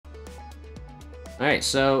Alright,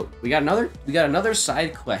 so we got another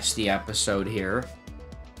side questy episode here.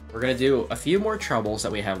 We're gonna do a few more troubles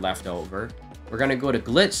that we have left over. We're gonna go to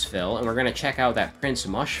Glitzville, and we're gonna check out that Prince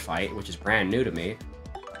Mush fight, which is brand new to me.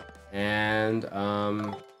 And, I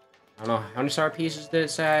don't know, how many star pieces did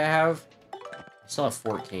it say I have? I still have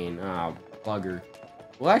 14. Oh, bugger.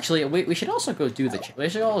 Well, actually, we should also go we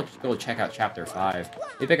should all go check out Chapter 5.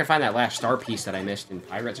 Maybe I can find that last star piece that I missed in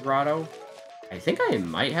Pirate's Grotto. I think I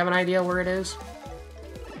might have an idea where it is.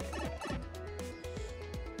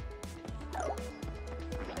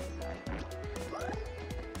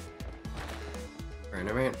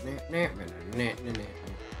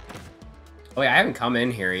 Oh yeah, I haven't come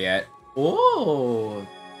in here yet. Oh!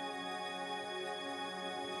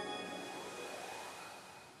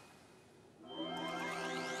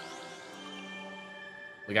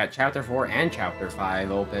 We got Chapter 4 and Chapter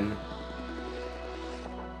 5 open.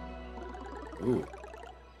 Ooh.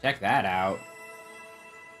 Check that out.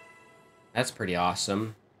 That's pretty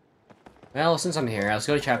awesome. Well, since I'm here, let's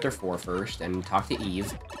go to Chapter 4 first and talk to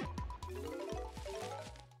Eve.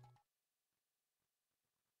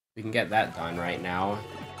 We can get that done right now.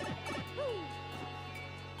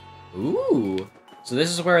 Ooh! So this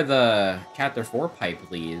is where the Chapter 4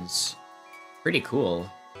 pipe leads. Pretty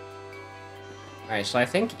cool. Alright, so I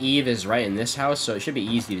think Eve is right in this house, so it should be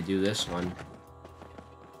easy to do this one.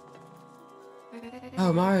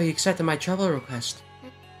 Oh, Mario, you accepted my trouble request.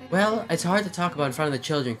 Well, it's hard to talk about in front of the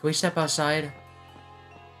children. Can we step outside?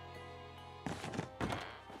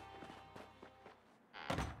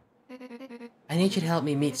 I need you to help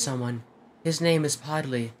me meet someone. His name is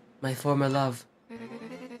Podley, my former love.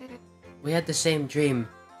 We had the same dream,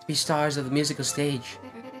 to be stars of the musical stage.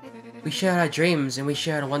 We shared our dreams, and we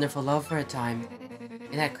shared a wonderful love for a time.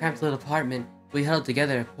 In that cramped little apartment, we held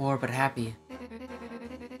together, poor but happy.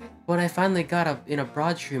 When I finally got up in a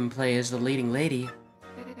broadroom play as the leading lady,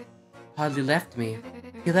 Podley left me.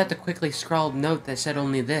 He left a quickly scrawled note that said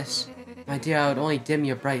only this: "My dear, I would only dim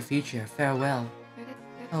your bright future. Farewell."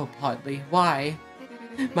 Oh, Podley, why?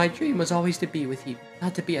 My dream was always to be with you,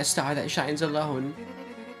 not to be a star that shines alone.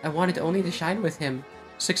 I wanted only to shine with him.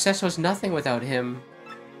 Success was nothing without him.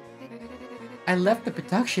 I left the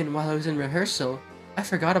production while I was in rehearsal. I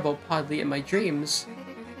forgot about Podley in my dreams.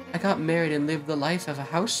 I got married and lived the life of a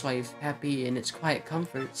housewife, happy in its quiet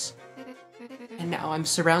comforts. And now I'm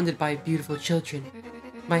surrounded by beautiful children.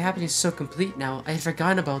 My happiness is so complete now, I had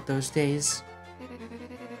forgotten about those days.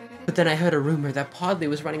 But then I heard a rumor that Podley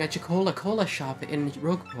was running a Coca-Cola shop in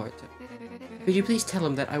Rogueport. Could you please tell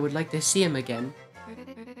him that I would like to see him again?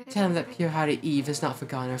 Tell him that pure-hearted Eve has not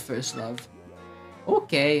forgotten her first love.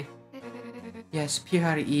 Okay. Yes,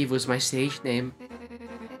 pure-hearted Eve was my stage name.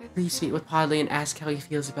 Please meet with Podley and ask how he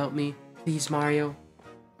feels about me. Please, Mario.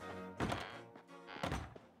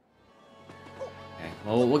 Okay,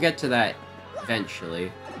 well, we'll get to that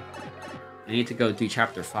eventually. I need to go do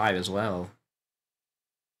Chapter 5 as well.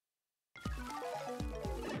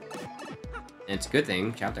 And it's a good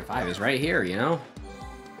thing Chapter 5 is right here, you know?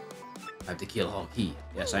 I have to kill Hall Key.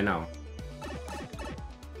 Yes, I know.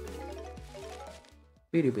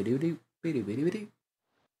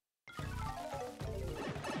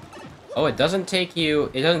 Oh, it doesn't take you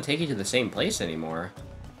to the same place anymore.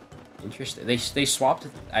 Interesting. They swapped.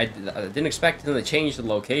 I didn't expect them to change the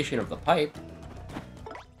location of the pipe.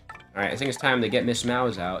 Alright, I think it's time to get Miss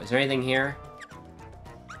Mouse out. Is there anything here?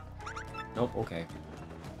 Nope, okay.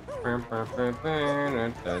 I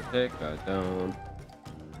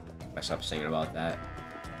stopped singing about that.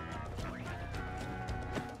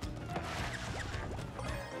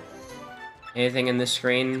 Anything in this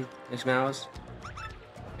screen, Miss Mouse?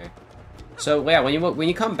 Okay. So yeah, when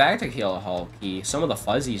you come back to kill Hall Key, some of the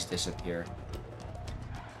fuzzies disappear.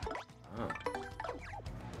 Oh.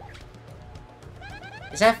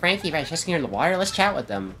 Is that Frankie, Francesca near the water? Let's chat with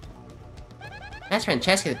them. That's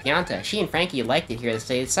Francesca the Pianta. She and Frankie liked it here,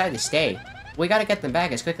 so they decided to stay. We gotta get them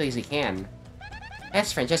back as quickly as we can.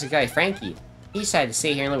 That's Francesca's guy, Frankie. He decided to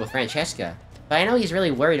stay here and live with Francesca. But I know he's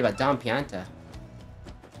really worried about Don Pianta.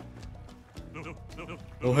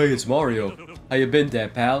 Oh hey, it's Mario. How you been there,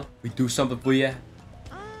 pal? We do something for ya?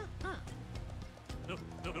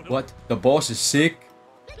 What? The boss is sick?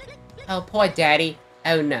 Oh, poor Daddy.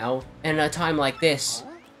 Oh no, in a time like this.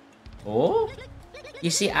 Oh? You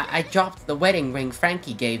see, I dropped the wedding ring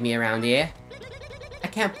Frankie gave me around here. I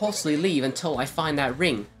can't possibly leave until I find that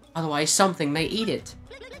ring, otherwise something may eat it.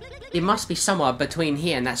 It must be somewhere between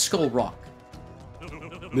here and that skull rock.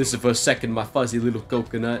 Listen for a second, my fuzzy little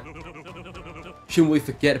coconut. Shouldn't we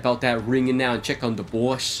forget about that ring and now and check on the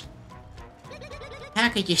boss? How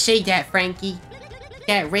could you say that, Frankie?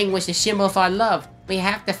 That ring was the symbol of our love. We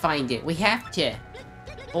have to find it. We have to.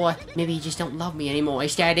 Or maybe you just don't love me anymore.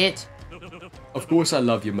 Is that it? Of course I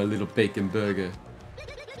love you, my little bacon burger.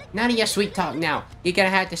 None of your sweet talk now. You're gonna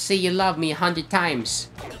have to say you love me 100 times.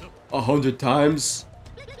 100 times?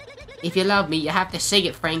 If you love me, you have to say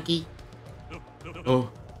it, Frankie. Oh,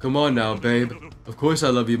 come on now, babe. Of course I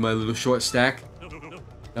love you, my little short stack.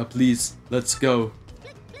 Now please, let's go.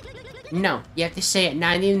 No, you have to say it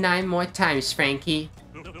 99 more times, Frankie.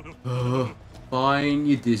 Fine,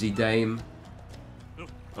 you dizzy dame.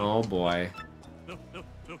 Oh boy.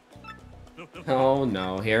 Oh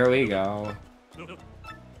no, here we go.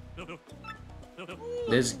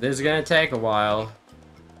 This is gonna take a while.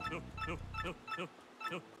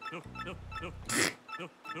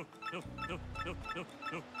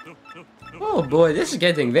 Oh boy, this is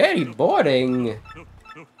getting very boring.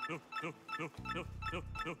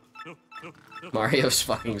 Mario's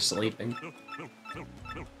fucking sleeping.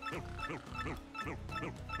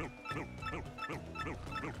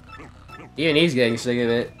 Even he's getting sick of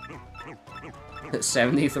it.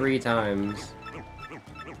 73 times.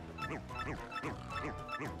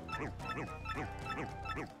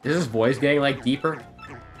 Is his voice getting, like, deeper?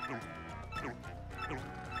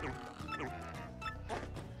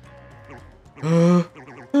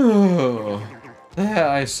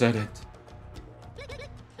 I said it.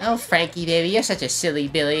 Oh, Frankie, baby, you're such a silly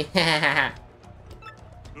Billy.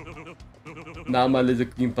 Now, my little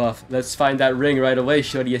cream puff, let's find that ring right away,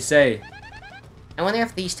 what do you say? I wonder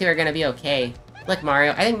if these two are gonna be okay. Look,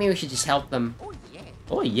 Mario, I think maybe we should just help them.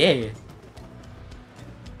 Oh yeah.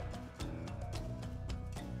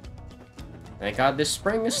 Thank God this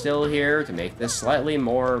spring is still here to make this slightly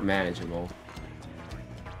more manageable.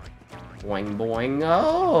 Boing boing.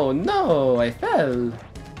 Oh no, I fell.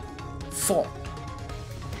 Fuck.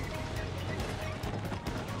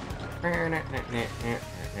 Alright,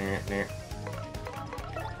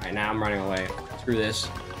 now I'm running away. Screw this.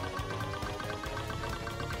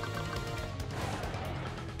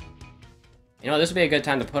 You know, this would be a good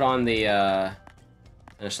time to put on the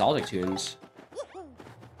nostalgic tunes.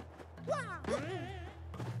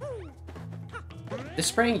 This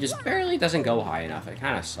spring just barely doesn't go high enough. It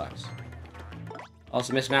kind of sucks.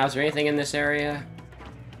 Also, Miss Mouse, is there anything in this area?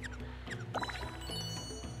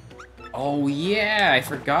 Oh yeah, I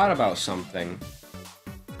forgot about something.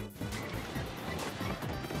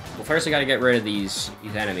 Well, first I gotta get rid of these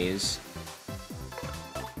enemies.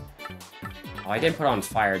 Oh, I did put on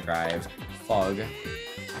fire drive. Fug.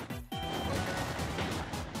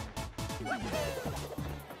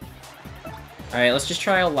 Alright, let's just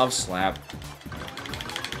try a love slap.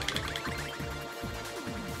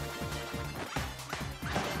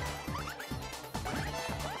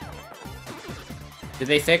 Did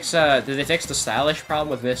they fix the stylish problem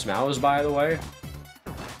with Miss Mouse, by the way?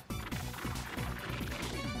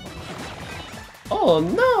 Oh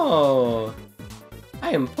no! I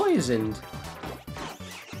am poisoned.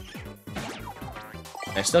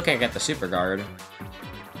 I still can't get the super guard.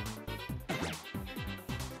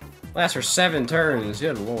 Lasts for 7 turns,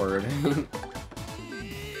 good lord.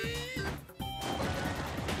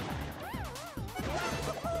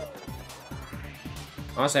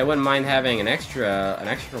 Honestly, I wouldn't mind having an extra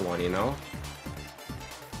one, you know?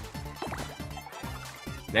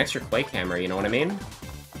 An extra Quake hammer, you know what I mean?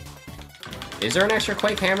 Is there an extra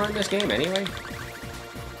Quake hammer in this game, anyway?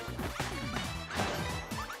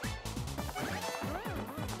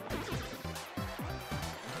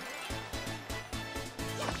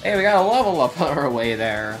 Hey, we got a level up on our way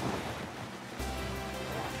there.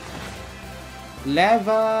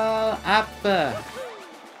 Level up!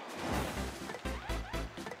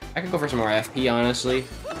 I could go for some more FP, honestly.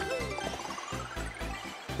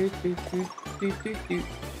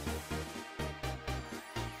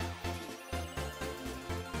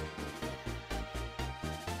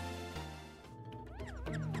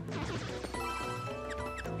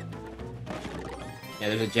 Yeah,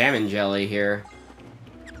 there's a jam and jelly here.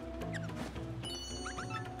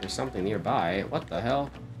 There's something nearby. What the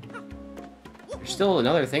hell? There's still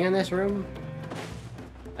another thing in this room?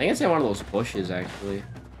 I think it's in one of those bushes, actually.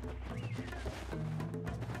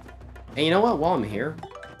 Hey, you know what? While I'm here,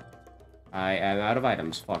 I am out of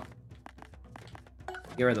items. Fuck.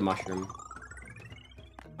 Get rid of the mushroom.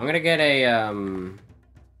 I'm gonna get a,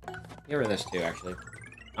 get rid of this, too, actually.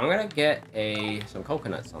 I'm gonna get some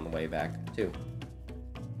coconuts on the way back, too.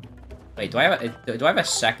 Wait, do I have a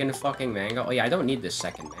second fucking mango? Oh, yeah, I don't need this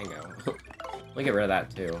second mango. Let me get rid of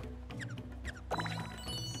that, too.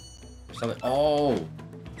 There's something... Oh!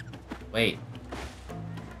 Wait.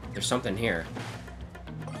 There's something here.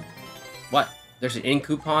 What? There's an ink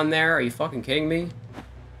coupon there? Are you fucking kidding me?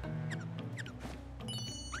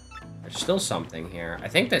 There's still something here. I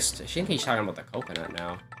think this... I think he's talking about the coconut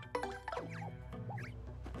now.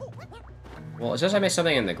 Well, it says I missed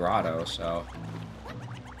something in the grotto, so...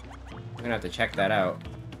 I'm gonna have to check that out.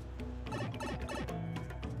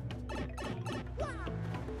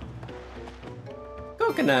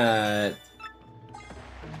 Coconut!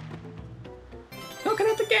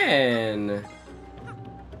 Coconut again!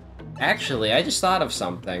 Actually, I just thought of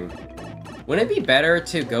something. Wouldn't it be better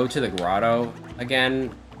to go to the grotto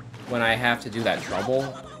again when I have to do that trouble?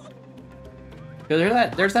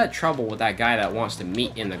 Because there's that trouble with that guy that wants to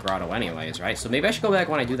meet in the grotto anyways, right? So maybe I should go back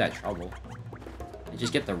when I do that trouble. And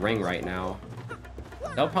just get the ring right now.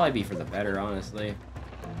 That'll probably be for the better, honestly.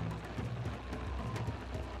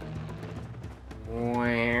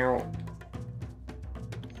 Wow.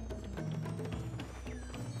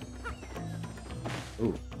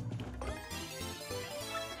 Ooh.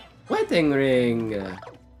 Wedding ring!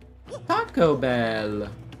 Taco Bell!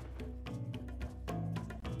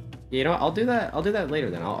 You know what, I'll do that later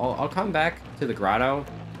then. I'll come back to the grotto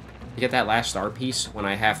to get that last star piece when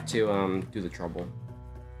I have to, do the trouble.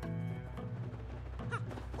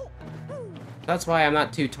 That's why I'm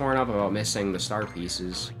not too torn up about missing the star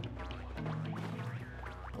pieces.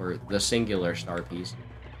 Or the singular star piece.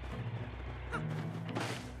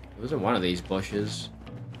 It was in one of these bushes.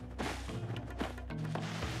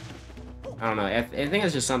 I don't know, I think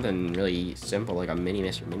it's just something really simple, like a mini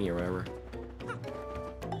Mr. Mini or whatever.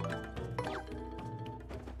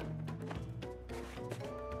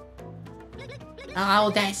 Oh,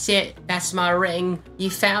 that's it. That's my ring. You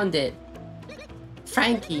found it.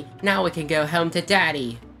 Frankie, now we can go home to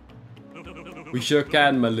Daddy. We sure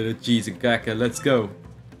can, my little cheese and cracker. Let's go.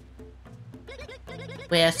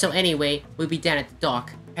 Well, so anyway, we'll be down at the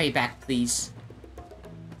dock. Hurry back, please.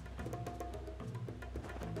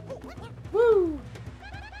 Woo!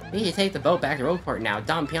 We need to take the boat back to Rogueport now.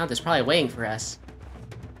 Don Pianta's probably waiting for us.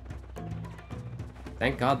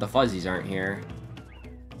 Thank God the fuzzies aren't here.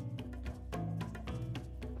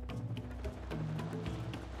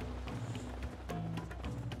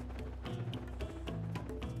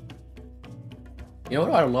 You know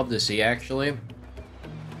what I'd love to see, actually?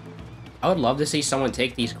 I would love to see someone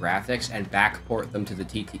take these graphics and backport them to the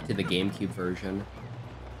GameCube version.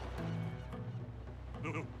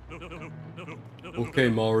 Okay,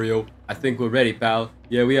 Mario. I think we're ready, pal.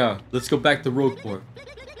 Yeah, we are. Let's go back to Rogueport.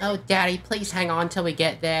 Oh, Daddy, please hang on till we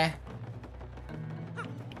get there.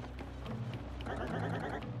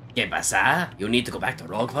 ¿Qué pasa? You need to go back to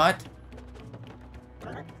Rogueport?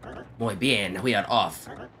 Muy bien, we are off.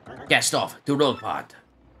 Cast off to Rogueport.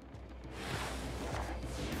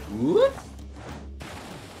 Whoop.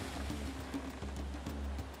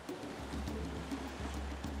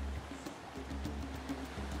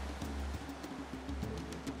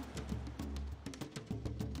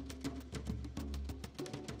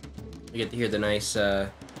 We get to hear the nice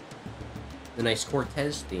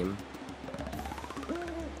Cortez theme.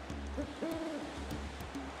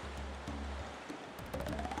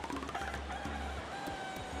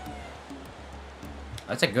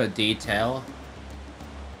 That's a good detail.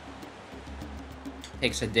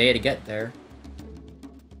 Takes a day to get there.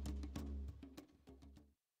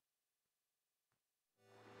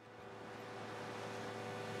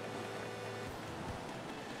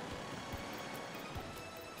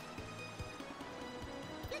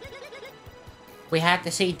 We have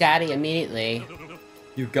to see Daddy immediately.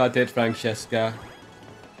 You got it, Francesca.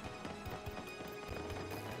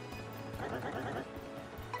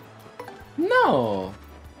 No.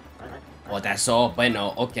 Oh, that's all.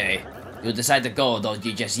 Bueno, okay. You decide to go, don't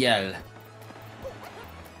you just yell.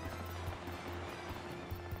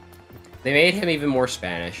 They made him even more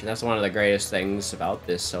Spanish, and that's one of the greatest things about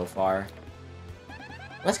this so far.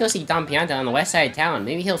 Let's go see Don Pianta on the west side of town.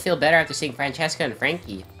 Maybe he'll feel better after seeing Francesca and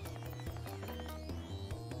Frankie.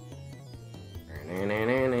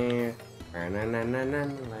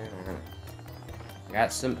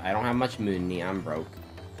 I don't have much money, I'm broke.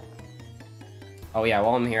 Oh yeah,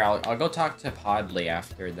 while I'm here, I'll go talk to Podley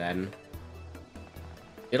after then.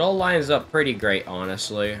 It all lines up pretty great,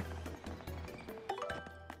 honestly.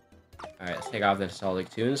 Alright, let's take off the nostalgic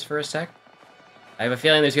tunes for a sec. I have a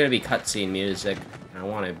feeling there's gonna be cutscene music, and I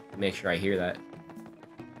want to make sure I hear that.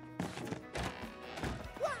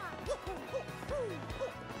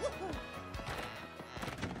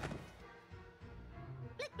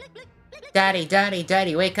 Daddy, Daddy,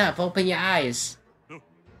 Daddy, wake up, open your eyes.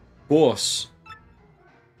 Boss.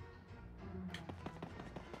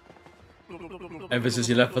 Ever since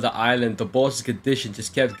you left for the island, the boss's condition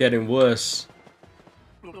just kept getting worse.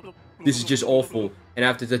 This is just awful, and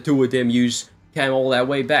after the two of them came all that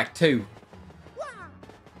way back too.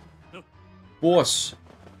 Boss!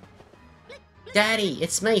 Daddy,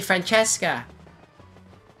 it's me, Francesca.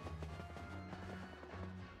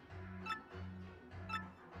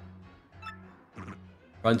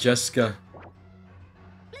 Francesca.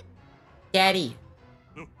 Daddy.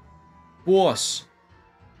 Boss!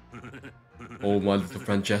 Oh, my little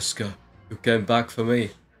Francesca. You came back for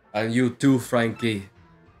me. And you too, Frankie.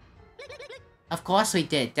 Of course we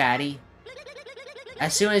did, Daddy.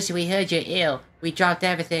 As soon as we heard you're ill, we dropped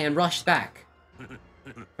everything and rushed back.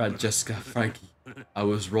 Francesca, Frankie, I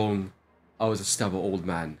was wrong. I was a stubborn old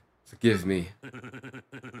man. Forgive me.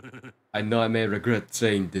 I know I may regret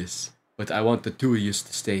saying this, but I want the two of you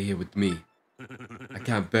to stay here with me. I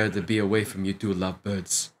can't bear to be away from you two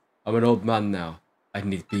lovebirds. I'm an old man now. I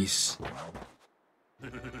need peace.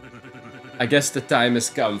 I guess the time has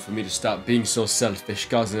come for me to stop being so selfish,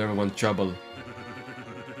 causing everyone trouble.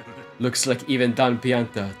 Looks like even Don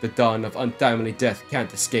Pianta, the dawn of untimely death,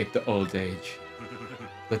 can't escape the old age.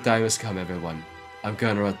 The time has come, everyone. I'm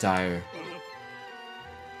gonna retire.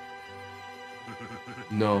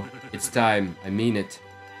 No, it's time. I mean it.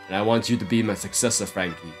 And I want you to be my successor,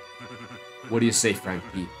 Frankie. What do you say,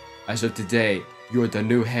 Frankie? As of today, you're the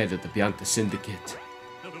new head of the Pianta Syndicate.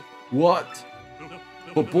 What?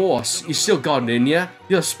 But boss, you still got it in ya.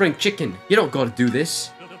 You're a spring chicken. You don't gotta do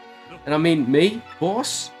this. And I mean me,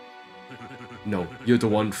 boss? No, you're the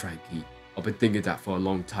one, Frankie. I've been thinking that for a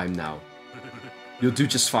long time now. You'll do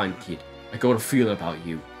just fine, kid. I got a feeling about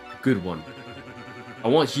you. A good one. I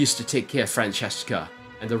want you to take care of Francesca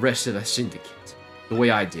and the rest of the syndicate. The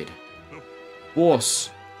way I did.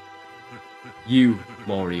 Boss! You,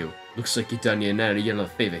 Mario. Looks like you done you another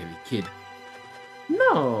favor, heavy kid.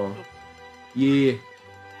 No. Yeah.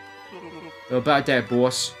 How about that,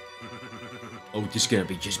 boss? Oh, this is gonna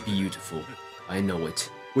be just beautiful. I know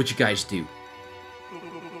it. What'd you guys do?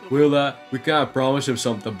 Well, we can't promise him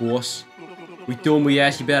something, boss. We told him we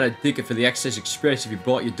asked you about a ticket for the Access Express if you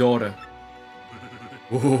brought your daughter.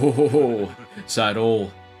 Oh, is that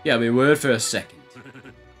all? Yeah, my word for a second.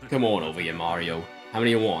 Come on over here, Mario. How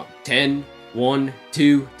many you want? 10? 1,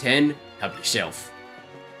 2, 10? Help yourself.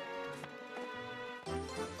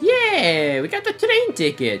 Yeah, we got the train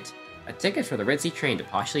ticket. A ticket for the Red Sea train to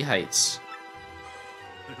Poshley Heights.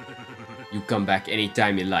 You come back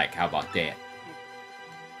anytime you like, how about that?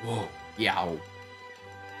 Whoa, yow.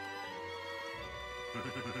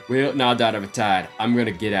 Well, now that I'm retired, I'm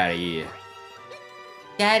gonna get out of here.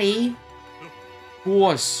 Daddy?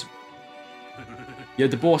 Boss! You're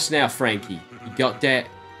the boss now, Frankie. You got that?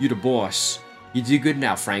 You the boss. You do good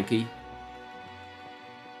now, Frankie.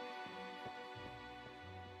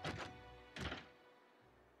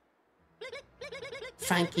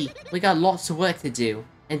 Frankie, we got lots of work to do.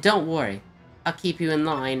 And don't worry, I'll keep you in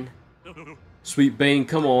line. Sweet Bean,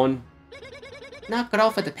 come on. Knock it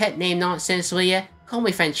off with the pet name nonsense, will ya? Call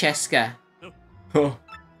me Francesca. Huh.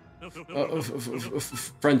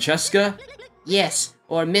 Francesca? Yes,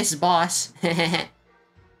 or Miss Boss.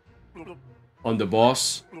 I'm the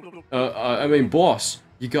boss. I mean, boss.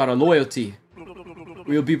 You got a loyalty.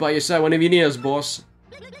 We'll be by your side whenever you need us, boss.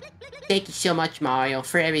 Thank you so much, Mario,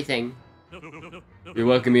 for everything. You're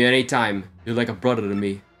welcome here anytime. You're like a brother to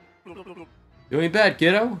me. You ain't bad,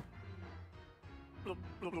 kiddo.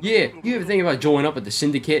 Yeah, you ever think about joining up with the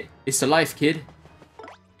syndicate? It's the life, kid.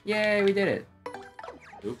 Yay, we did it.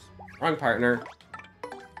 Oops, wrong partner.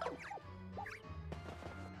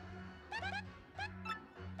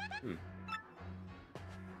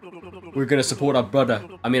 We're gonna support our brother.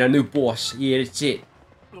 I mean, our new boss. Yeah, that's it.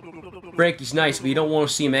 Frankie's nice, but you don't want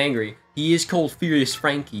to see him angry. He is cold, furious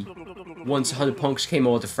Frankie. Once 100 punks came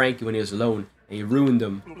over to Frankie when he was alone, and he ruined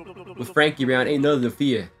them. With Frankie around, ain't nothing to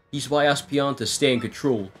fear. He's why us Piantas stay in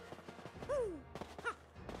control.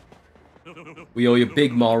 We owe you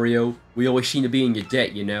big, Mario. We always seem to be in your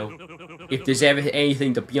debt, you know. If there's ever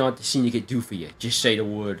anything the Pianta Syndicate do for you, just say the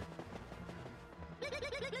word.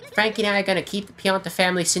 Frankie and I are gonna keep the Pianta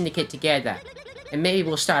family syndicate together. And maybe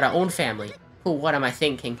we'll start our own family. Oh, what am I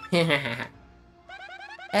thinking?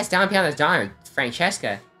 That's Don Pianta's daughter,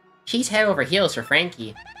 Francesca. She's head over heels for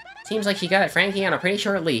Frankie. Seems like she got Frankie on a pretty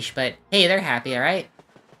short leash, but hey, they're happy, alright?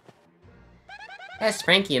 That's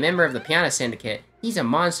Frankie, a member of the Pianta Syndicate. He's a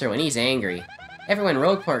monster when he's angry. Everyone in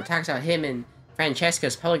Rogueport talks about him and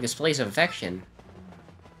Francesca's public displays of affection.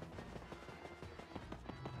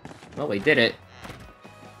 Well, we did it.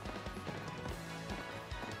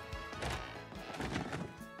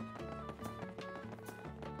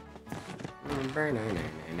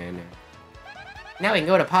 Now we can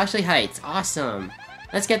go to Poshley Heights. Awesome.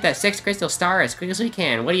 Let's get that 6th crystal star as quick as we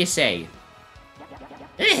can. What do you say?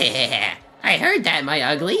 I heard that, my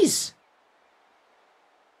uglies.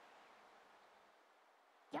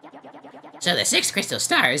 So the 6 crystal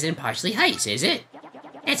stars in Parsley Heights, is it?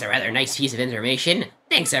 It's a rather nice piece of information.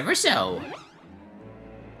 Thanks ever so.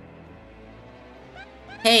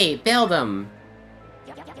 Hey, build 'em!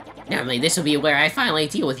 Normally this will be where I finally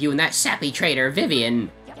deal with you and that sappy traitor,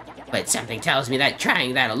 Vivian. But something tells me that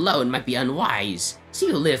trying that alone might be unwise, so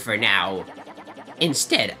you live for now.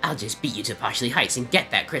 Instead, I'll just beat you to Parsley Heights and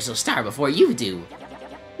get that crystal star before you do.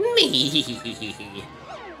 Me.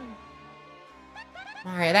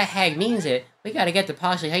 Alright, that hag means it. We gotta get to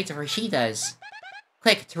Parsley Heights before she does.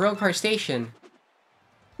 Quick, to Rogue Park Station.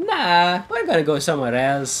 Nah, we're gonna go somewhere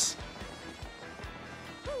else.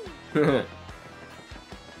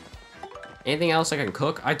 Anything else I can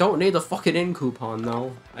cook? I don't need the fucking in coupon,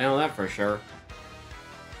 though. I know that for sure.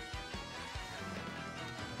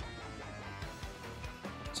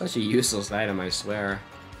 Such a useless item, I swear.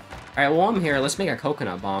 Alright, well, I'm here. Let's make a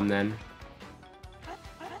coconut bomb, then.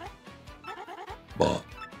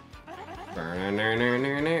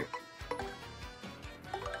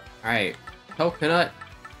 Alright, coconut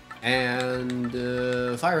and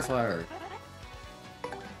fire.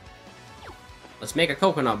 Let's make a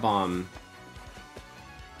coconut bomb.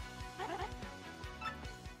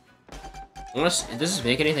 Does this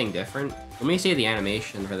make anything different? Let me see the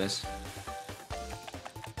animation for this.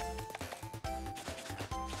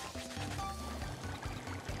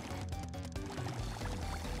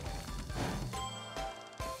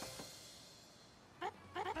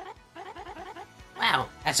 Wow,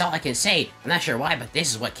 that's all I can say. I'm not sure why, but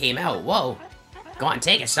this is what came out. Whoa. Go on,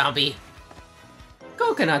 take it, Stompy.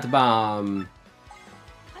 Coconut bomb.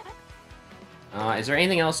 Is there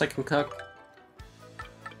anything else I can cook?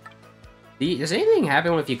 Does anything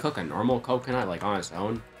happen if you cook a normal coconut, like, on its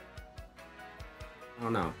own? I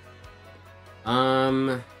don't know.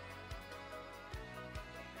 I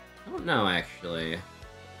don't know, actually.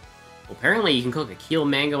 Well, apparently you can cook a keel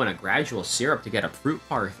mango and a gradual syrup to get a fruit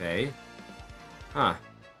parfait. Huh.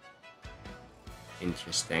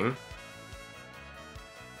 Interesting.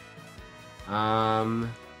 What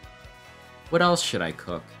else should I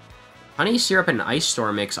cook? Honey syrup and ice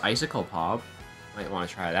store makes icicle pop. Might want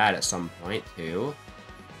to try that at some point, too.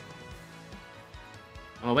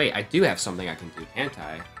 Oh, wait, I do have something I can do, can't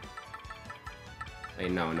I?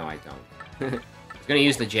 Wait, no, I don't. I was gonna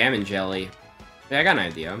use the jam and jelly. Yeah, I got an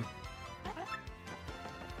idea.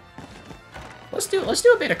 Let's do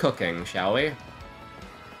a bit of cooking, shall we?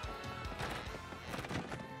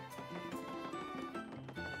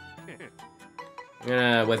 I'm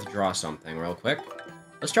gonna withdraw something real quick.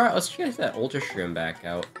 Let's get that Ultra Shroom back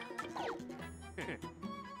out.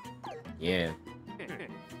 Yeah.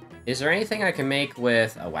 Is there anything I can make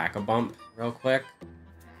with a Whack-a-Bump real quick?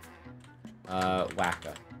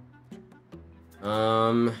 Whack-a.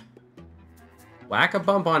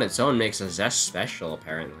 Whack-a-Bump on its own makes a Zest Special,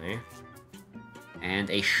 apparently. And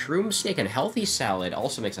a Shroom Steak and Healthy Salad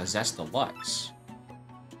also makes a Zest Deluxe.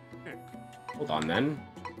 Hold on, then.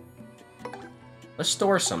 Let's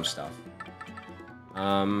store some stuff.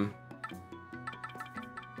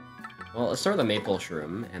 Well, let's store the Maple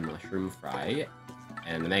Shroom, and the Shroom Fry,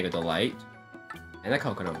 and the Mega Delight, and the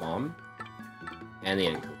Coconut Bomb, and the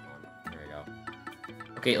Ink Coupon. There we go.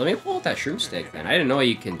 Okay, let me pull out that Shroom Steak, then. I didn't know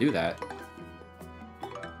you can do that.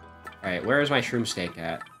 Alright, where is my Shroom Steak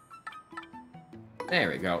at? There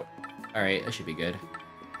we go. Alright, that should be good.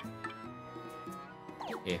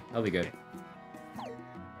 Yeah, that'll be good.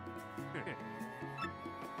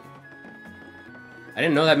 I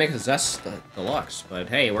didn't know that makes a Zest Deluxe, but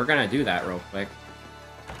hey, we're gonna do that real quick.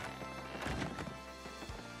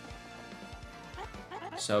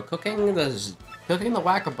 So cooking the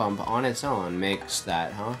Whack-a-Bump on its own makes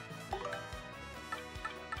that, huh?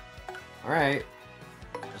 Alright.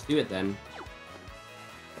 Let's do it then.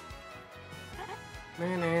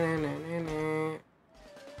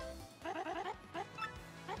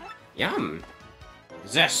 Yum!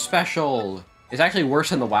 Zest Special! It's actually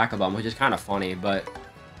worse than the Whack-a-Bump, which is kind of funny, but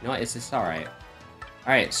you know what? It's alright.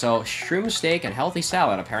 Alright, so Shroom Steak and Healthy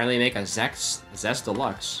Salad apparently make a Zest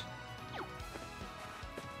Deluxe.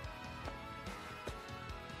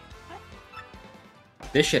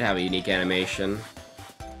 This should have a unique animation.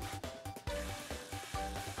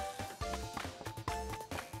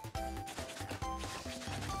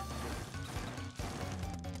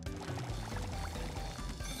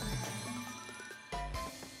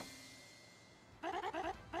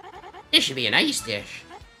 This should be a nice dish.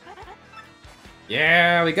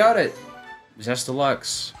 Yeah, we got it! Zest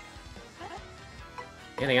Deluxe.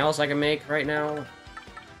 Anything else I can make right now?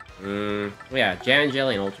 Yeah, Jam and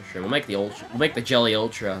Jelly and Ultra Shroom. We'll make the Jelly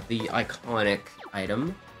Ultra, the iconic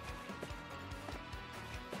item.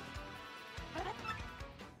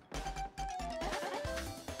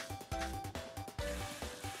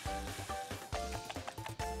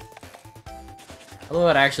 Although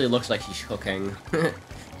it actually looks like she's cooking. It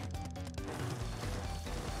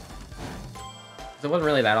wasn't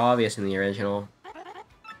really that obvious in the original.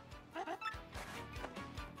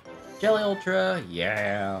 Jelly Ultra,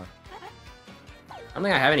 yeah. I don't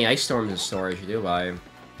think I have any Ice Storms in storage, do I?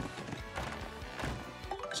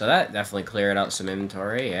 So that definitely cleared out some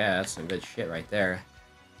inventory. Yeah, that's some good shit right there.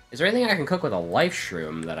 Is there anything I can cook with a Life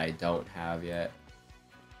Shroom that I don't have yet?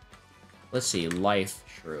 Let's see, Life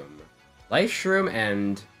Shroom. Life Shroom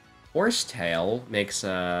and Horsetail makes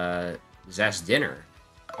a Zest dinner.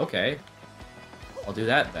 Okay. I'll do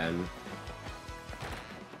that then.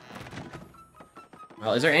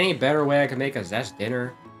 Well, is there any better way I can make a Zest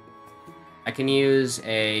dinner? I can use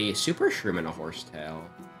a Super Shroom and a Horsetail.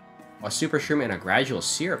 A Super Shroom and a Gradual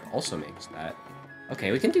Syrup also makes that.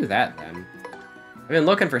 Okay, we can do that then. I've been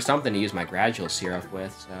looking for something to use my Gradual Syrup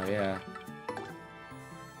with, so yeah.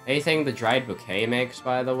 Anything the Dried Bouquet makes,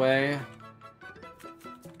 by the way?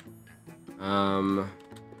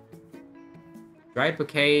 Dried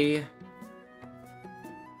Bouquet...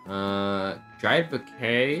 Dried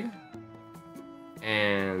Bouquet...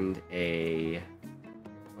 And a...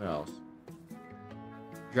 What else?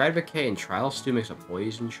 Dried Bouquet and Trial Stew makes a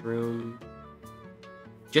Poison Shroom.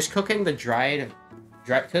 Just cooking the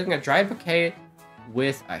cooking a Dried Bouquet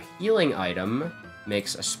with a healing item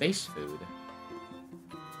makes a Space Food.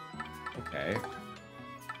 Okay.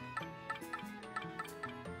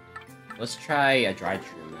 Let's try a Dried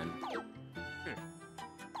Shroom then.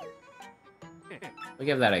 We'll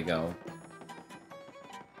give that a go.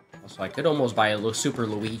 Also, I could almost buy a Super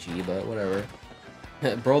Luigi, but whatever.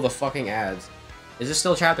 Bro, the fucking ads. Is this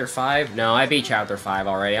still Chapter 5? No, I beat Chapter 5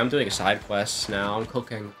 already. I'm doing side quests now. I'm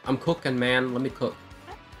cooking. I'm cooking, man. Let me cook.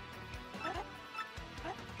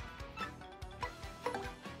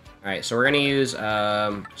 Alright, so we're gonna use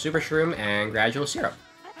Super Shroom and Gradual Syrup.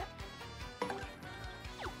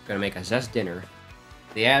 Gonna make a Zest dinner.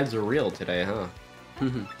 The ads are real today, huh?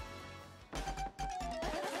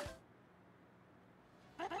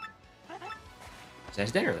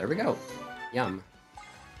 Zest dinner, there we go. Yum.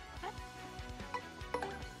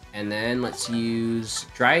 And then let's use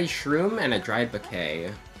Dried Shroom and a Dried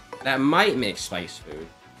Bouquet. That might make Space Food.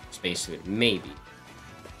 Space Food, maybe.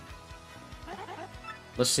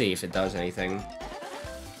 Let's see if it does anything.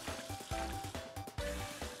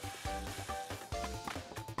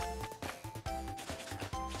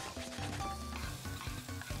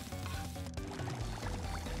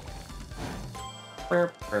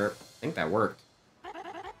 Burp, burp. I think that worked.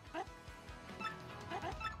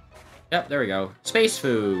 Yep, there we go. Space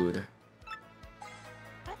Food!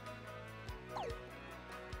 I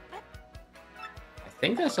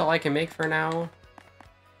think that's all I can make for now.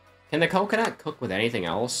 Can the coconut cook with anything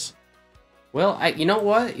else? Well, you know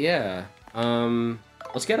what? Yeah.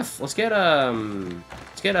 Let's get a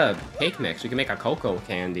cake mix. We can make a cocoa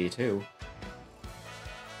candy too.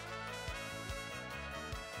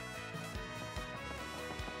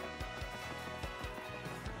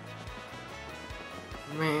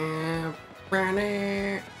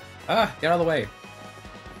 Ah, get out of the way.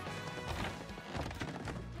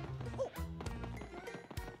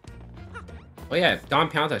 Oh yeah, Don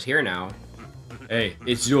Pianta's here now. Hey,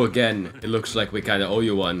 it's you again. It looks like we kinda owe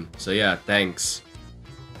you one. So yeah, thanks.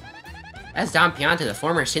 That's Don Pianta, the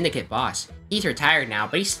former syndicate boss. He's retired now,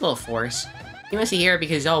 but he's still a force. He must be here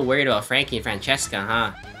because he's all worried about Frankie and Francesca,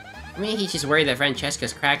 huh? I mean, he's just worried that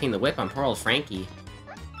Francesca's cracking the whip on poor old Frankie.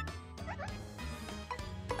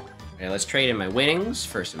 Okay, let's trade in my winnings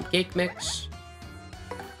for some cake mix.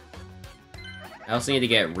 I also need to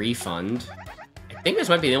get refund. I think this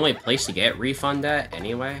might be the only place to get refund at,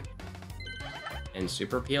 anyway. And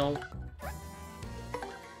super peel.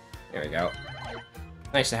 There we go.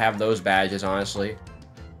 Nice to have those badges, honestly.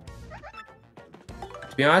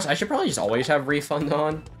 To be honest, I should probably just always have refund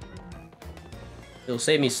on. It'll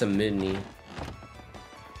save me some money.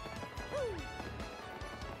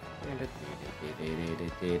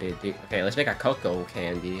 Okay, let's make a cocoa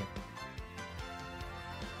candy.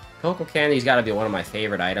 Cocoa candy's gotta be one of my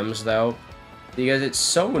favorite items, though, because it's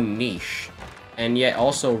so niche, and yet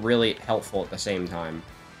also really helpful at the same time.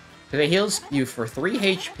 Because it heals you for 3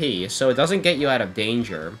 HP, so it doesn't get you out of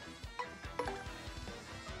danger.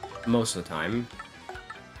 Most of the time.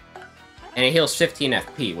 And it heals 15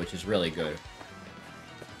 FP, which is really good.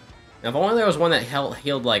 Now, if only there was one that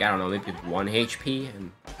healed, like, I don't know, maybe 1 HP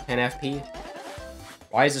and 10 FP.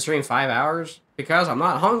 Why is the stream 5 hours? Because I'm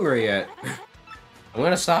not hungry yet. I'm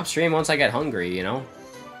gonna stop stream once I get hungry, you know?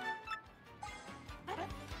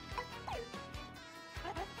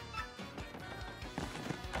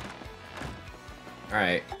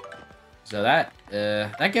 Alright. So that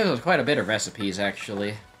gives us quite a bit of recipes,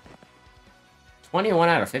 actually. 21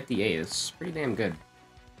 out of 58. It's pretty damn good.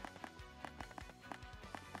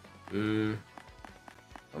 I don't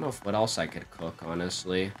know what else I could cook,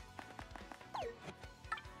 honestly.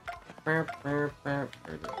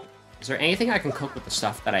 Is there anything I can cook with the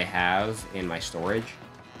stuff that I have in my storage?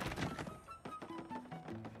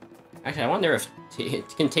 Actually, I wonder if...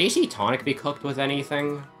 Can Tasty Tonic be cooked with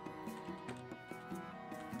anything?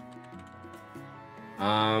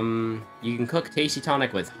 You can cook Tasty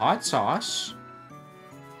Tonic with hot sauce.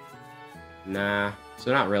 Nah,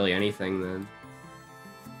 so not really anything, then.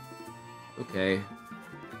 Okay.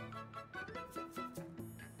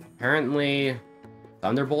 Apparently,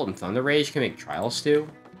 Thunderbolt and Thunder Rage can make Trial Stew.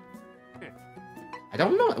 I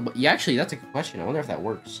don't know. Yeah, actually, that's a good question. I wonder if that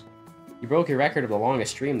works. You broke your record of the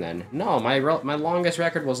longest stream, then. No, my longest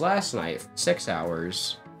record was last night. 6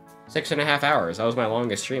 hours. 6.5 hours. That was my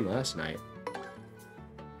longest stream last night.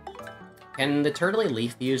 Can the turtley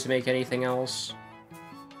leaf be used to make anything else?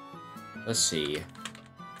 Let's see.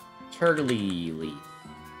 Turtley leaf.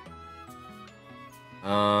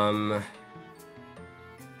 I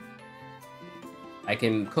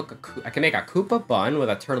can make a Koopa bun with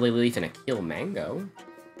a turtley leaf and a keel mango.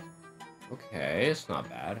 Okay, it's not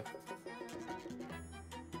bad.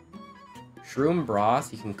 Shroom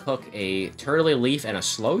broth. You can cook a turtley leaf and a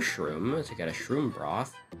slow shroom to get a shroom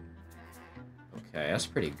broth. Okay, that's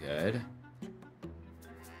pretty good.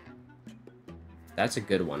 That's a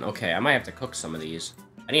good one. Okay, I might have to cook some of these.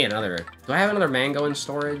 I need another... Do I have another mango in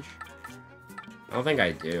storage? I don't think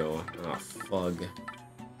I do. Oh, fug.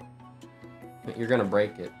 You're gonna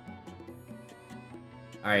break it.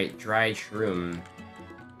 Alright, dried shroom.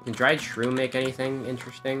 Can dried shroom make anything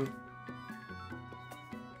interesting?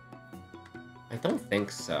 I don't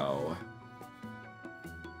think so.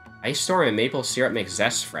 Ice storm and maple syrup makes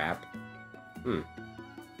zest frap.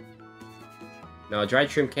 No, dried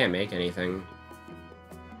shroom can't make anything.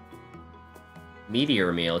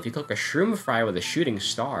 Meteor meal. If you cook a shroom fry with a shooting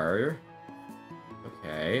star...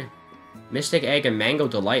 Okay. Mystic egg and mango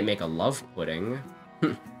delight make a love pudding.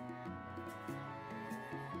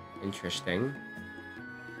 Interesting.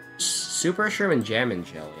 Super shroom and jam and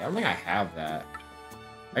jelly. I don't think I have that.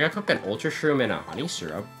 I gotta cook an ultra shroom and a honey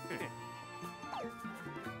syrup.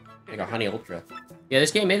 Like a honey ultra. Yeah,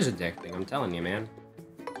 this game is addicting, I'm telling you, man.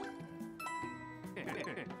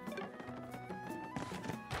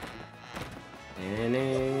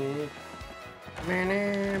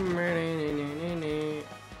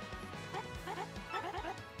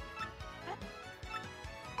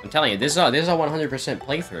 I'm telling you, this is a 100%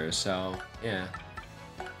 playthrough, so yeah.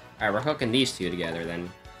 Alright, we're cooking these two together then.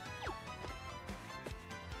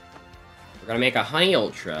 We're gonna make a honey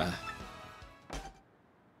ultra.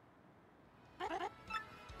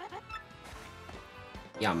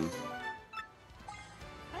 Yum.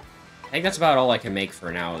 I think that's about all I can make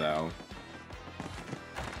for now, though.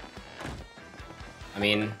 I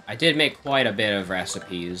mean, I did make quite a bit of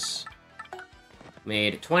recipes.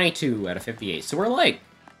 Made 22 out of 58, so we're like,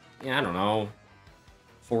 yeah, I don't know,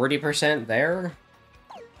 40% there?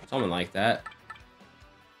 Something like that.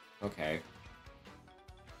 Okay.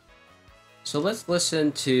 So let's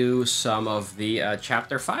listen to some of the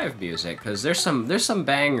Chapter 5 music, because there's some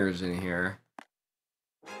bangers in here.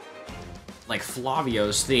 Like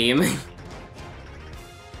Flavio's theme.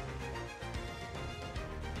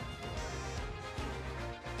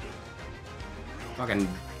 Fucking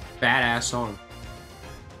badass song.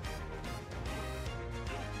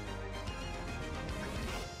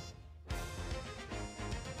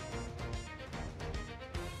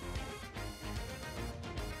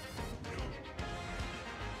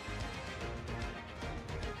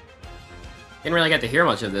 Didn't really get to hear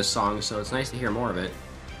much of this song, so it's nice to hear more of it.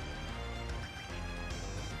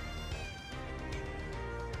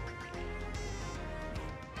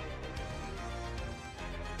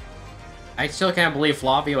 I still can't believe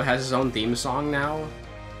Flavio has his own theme song now.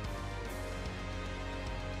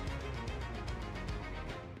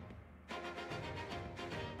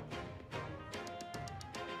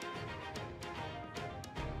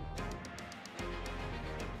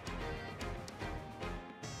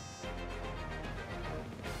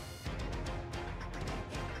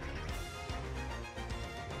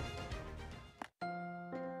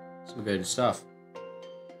 Some good stuff.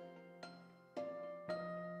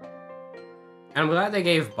 And I'm glad they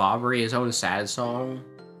gave Bobbery his own sad song.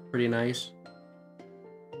 Pretty nice.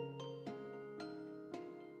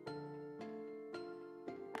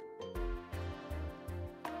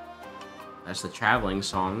 That's the traveling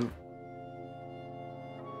song.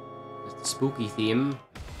 It's the spooky theme.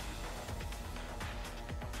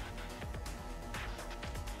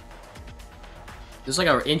 This is like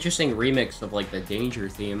an interesting remix of like the Danger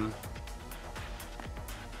theme.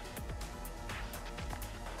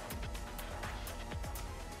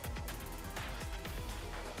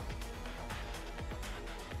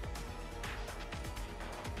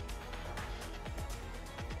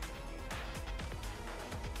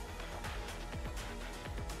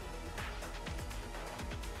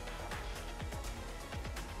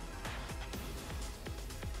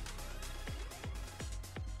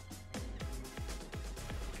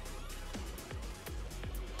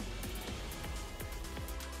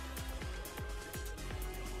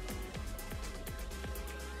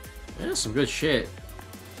 That's some good shit.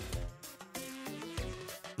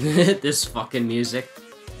 This fucking music.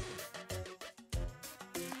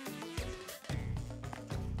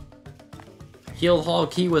 Heal Hall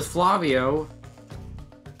Key with Flavio.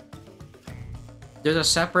 There's a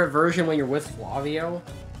separate version when you're with Flavio?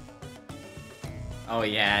 Oh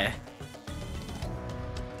yeah.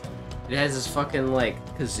 It has this fucking like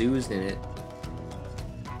kazoos in it.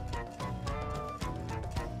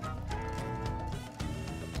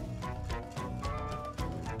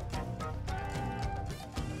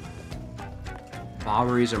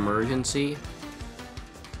 Aubrey's Emergency.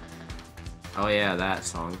 Oh yeah, that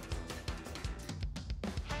song.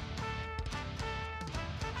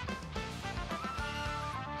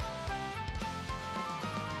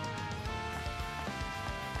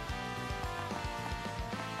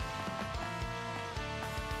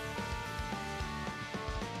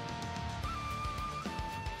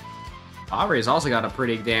 Aubrey's also got a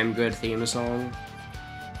pretty damn good theme song.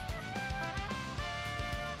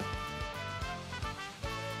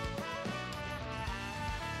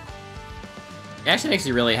 It actually makes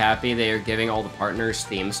me really happy they are giving all the partners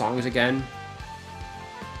theme songs again.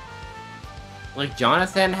 Like,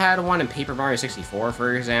 Jonathan had one in Paper Mario 64,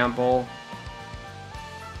 for example.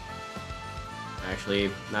 Actually,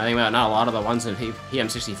 now I think about it, not a lot of the ones in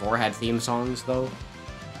PM64 had theme songs, though.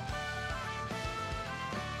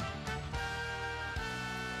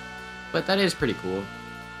 But that is pretty cool.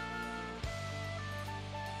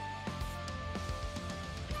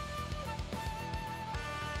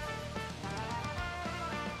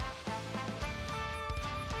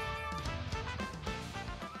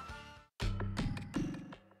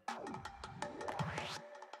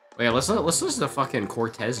 Wait, let's listen to the fucking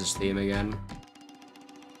Cortez's theme again.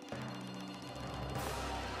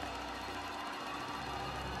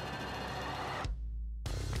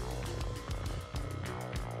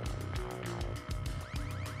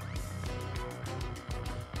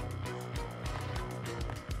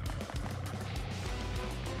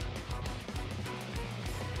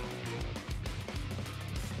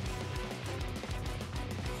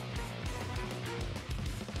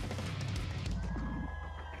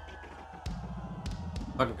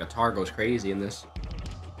 Fucking guitar goes crazy in this.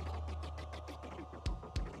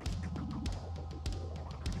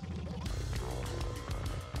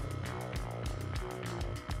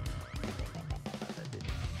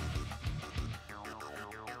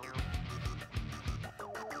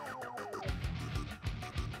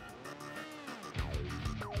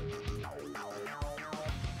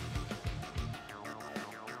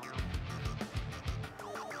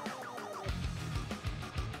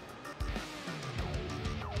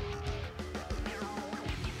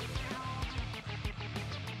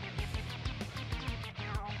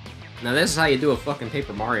 Now this is how you do a fucking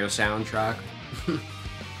Paper Mario soundtrack.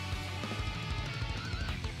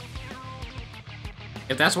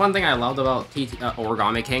 If that's one thing I loved about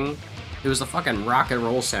Origami King, it was the fucking rock and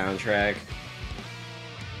roll soundtrack.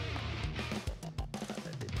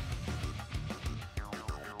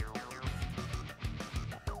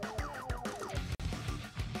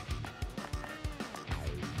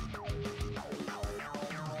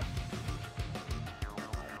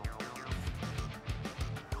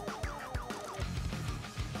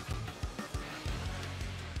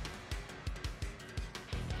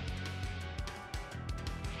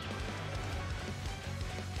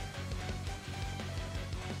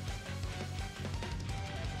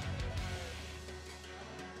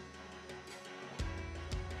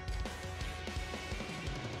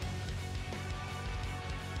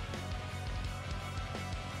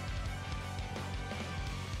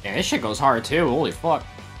 Yeah, this shit goes hard too, holy fuck.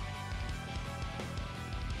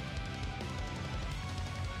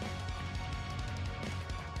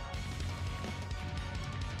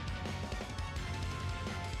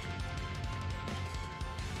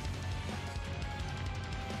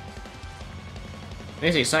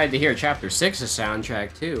 Makes me excited to hear Chapter 6's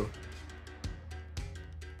soundtrack too.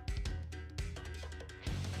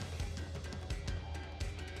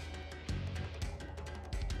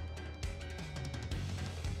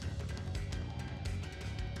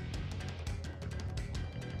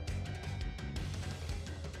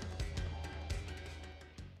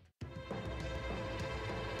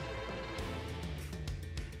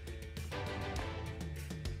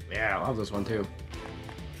 Yeah, I love this one too.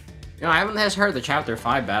 You know, I haven't heard the Chapter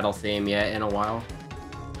 5 battle theme yet in a while.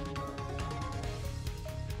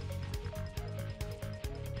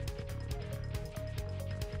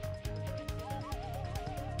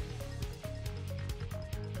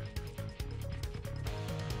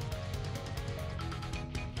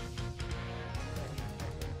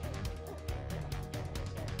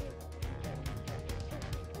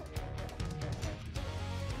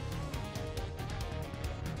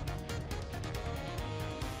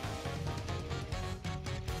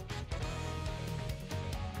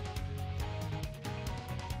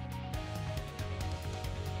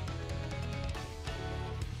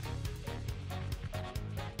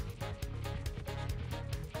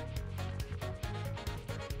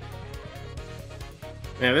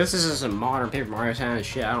 Yeah, this is some modern Paper Mario kind of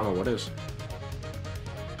shit. I don't know what is.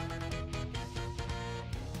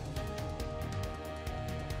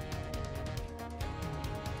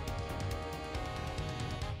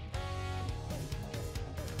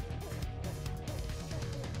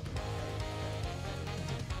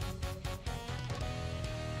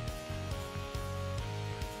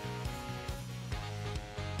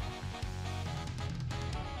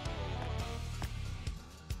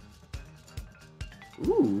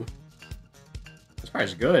 Ooh. This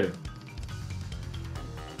part's good.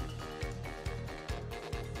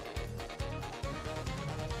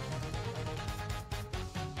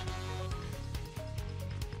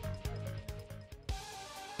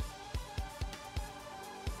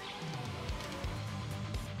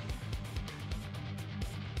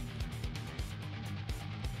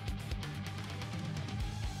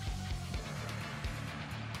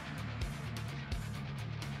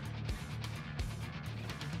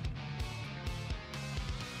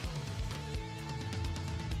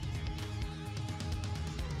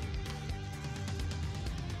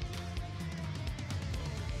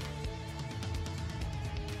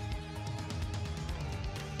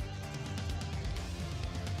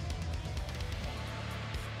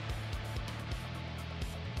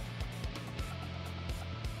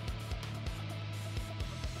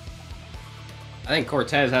 I think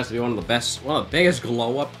Cortez has to be one of the biggest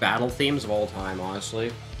glow-up battle themes of all time,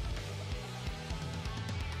 honestly.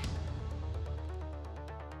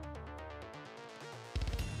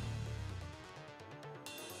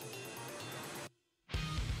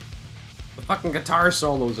 The fucking guitar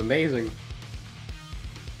solo is amazing.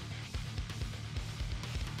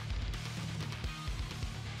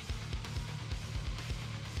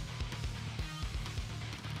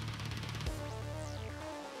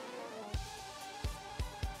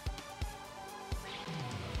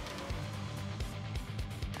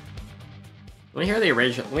 Let me hear the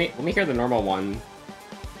original. Let me hear the normal one.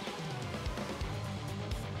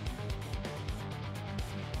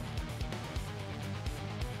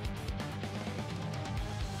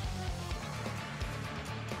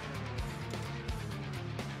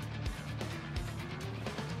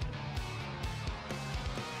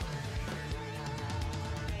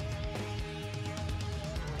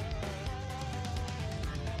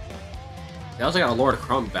 They also got a Lord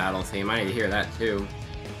Crump battle theme. I need to hear that too.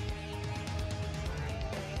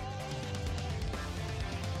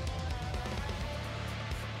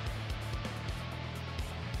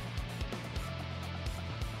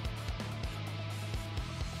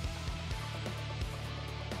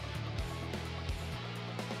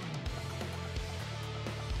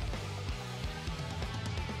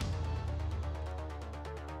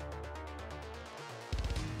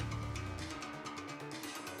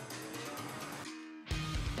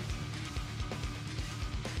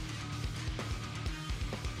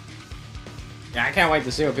 Yeah, I can't wait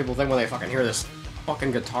to see what people think when they fucking hear this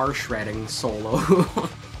fucking guitar shredding solo.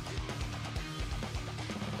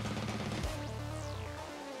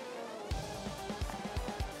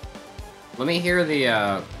 Let me hear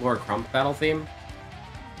the Lord Crump battle theme.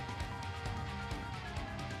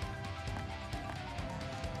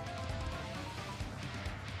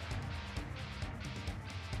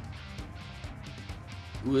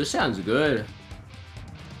 Ooh, this sounds good.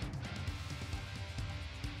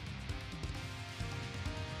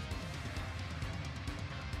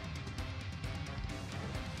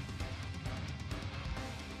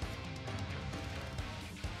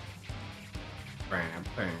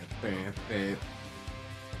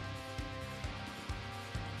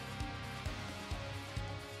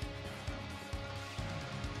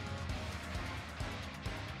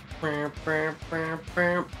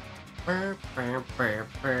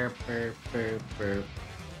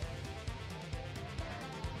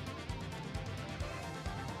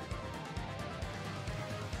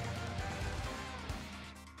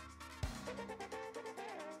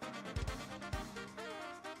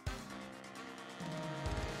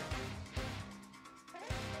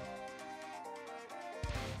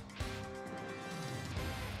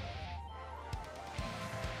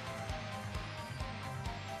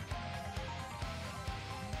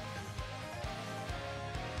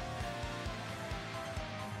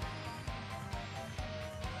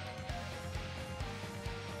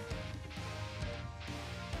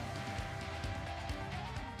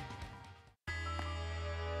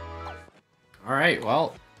 Alright,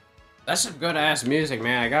 well, that's some good-ass music,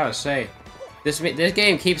 man, I gotta say. This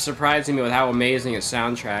game keeps surprising me with how amazing its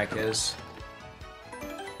soundtrack is.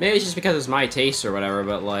 Maybe it's just because it's my taste or whatever,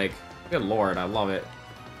 but, like, good lord, I love it.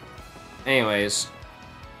 Anyways,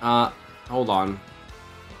 hold on.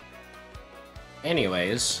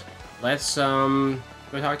 Anyways, let's, go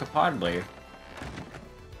talk to Podley.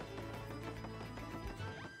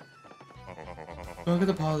 Welcome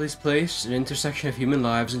to Podley's place, an intersection of human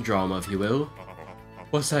lives and drama, if you will.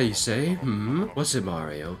 What's that you say? What's it,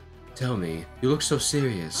 Mario? Tell me, you look so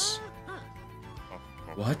serious.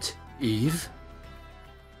 What? Eve?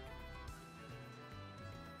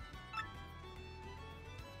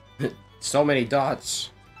 So many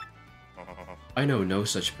dots. I know no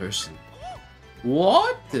such person.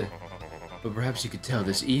 What? But perhaps you could tell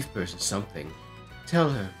this Eve person something. Tell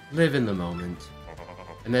her, live in the moment.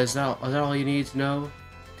 And is that all you need to know?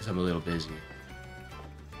 Because I'm a little busy.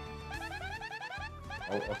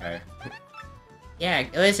 Oh, okay. Yeah,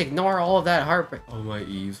 let's ignore all of that heartbreak. Oh, my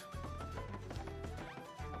Eve.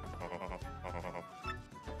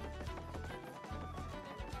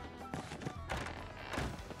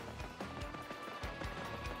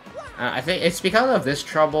 I think it's because of this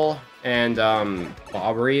trouble and,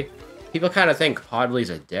 Bobbery. People kind of think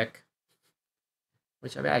Podley's a dick.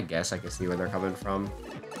 Which, I mean, I guess I can see where they're coming from.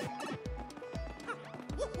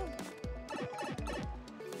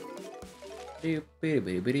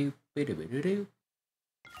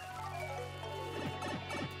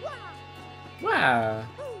 Wow.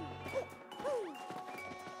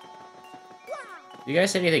 You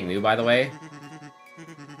guys see anything new, by the way?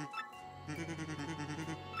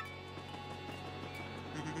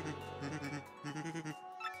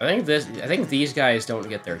 I think these guys don't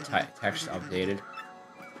get their text updated.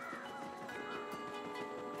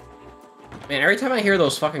 Man, every time I hear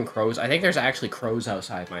those fucking crows, I think there's actually crows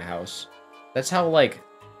outside my house. That's how, like,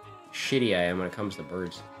 shitty I am when it comes to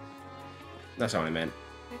birds. That's not what I meant.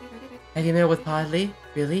 Have you met with Podley?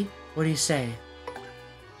 Really? What do you say?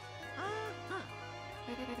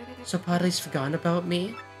 So Podley's forgotten about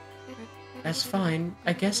me? That's fine.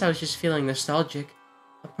 I guess I was just feeling nostalgic.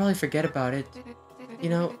 I'll probably forget about it. You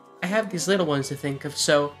know, I have these little ones to think of,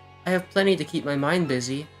 so I have plenty to keep my mind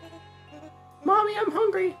busy. Mommy, I'm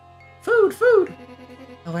hungry! Food, food!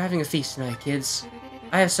 Oh, we're having a feast tonight, kids.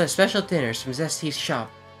 I have some special dinners from Zesty's shop.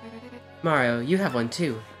 Mario, you have one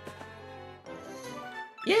too.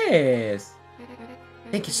 Yes!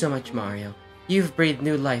 Thank you so much, Mario. You've breathed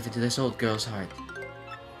new life into this old girl's heart.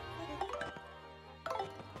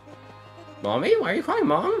 Mommy, why are you crying,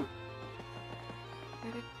 Mom?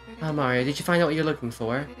 Ah, Mario, did you find out what you're looking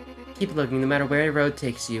for? Keep looking no matter where the road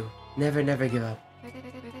takes you. Never, never give up.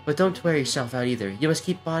 But don't wear yourself out either. You must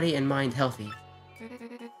keep body and mind healthy.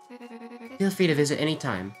 Feel free to visit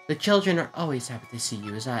anytime. The children are always happy to see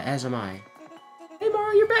you, as am I. Hey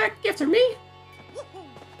Mario, you're back! After me?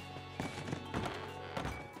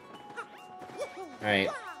 Alright.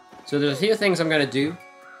 So there's a few things I'm gonna do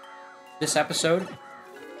this episode.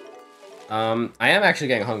 I am actually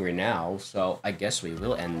getting hungry now, so I guess we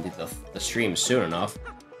will end the stream soon enough.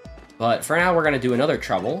 But for now, we're gonna do another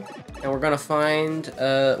trouble, and we're gonna find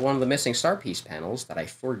one of the missing star piece panels that I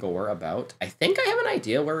forgot about. I think I have an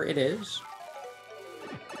idea where it is.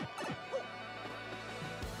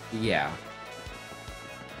 Yeah.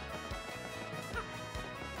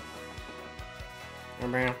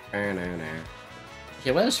 Okay,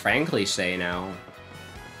 what does Frankly say now?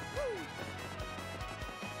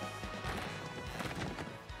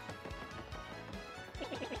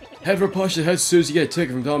 Head for push ahead as soon as you get a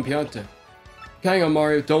ticket from Don Pianta. Hang on,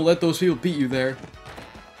 Mario. Don't let those people beat you there.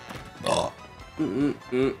 You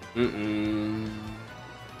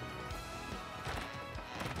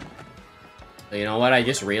know what? I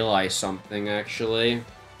just realized something, actually.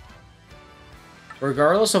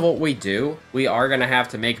 Regardless of what we do, we are gonna have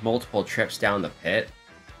to make multiple trips down the pit.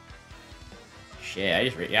 Shit,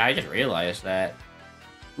 I just realized that.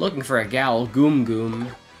 Looking for a gal, Goom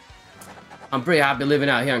Goom. I'm pretty happy living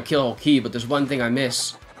out here on Kill Key, but there's one thing I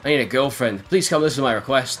miss. I need a girlfriend. Please come listen to my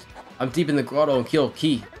request. I'm deep in the grotto on Kill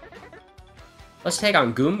Key. Let's take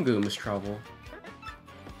on Goom Goom's trouble.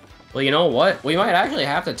 Well, you know what? We might actually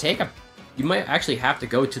have to take a... You might actually have to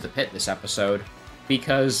go to the pit this episode,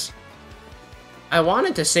 because I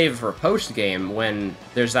wanted to save it for post-game when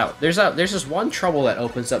there's this one trouble that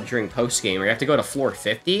opens up during post-game where you have to go to floor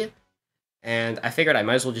 50, and I figured I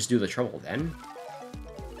might as well just do the trouble then.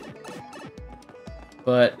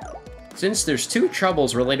 But since there's two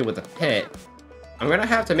troubles related with the pit, I'm gonna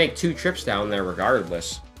have to make 2 trips down there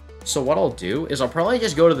regardless. So what I'll do is I'll probably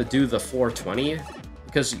just go to do the floor 20,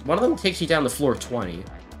 because one of them takes you down to floor 20.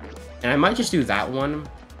 And I might just do that one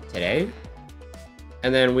today.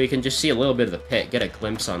 And then we can just see a little bit of the pit, get a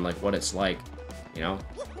glimpse on like what it's like, you know?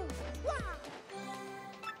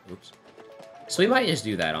 Oops. So we might just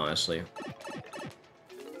do that, honestly.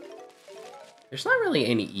 There's not really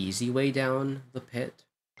any easy way down the pit.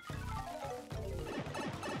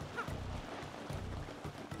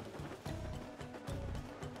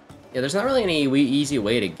 Yeah, there's not really any easy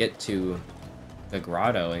way to get to the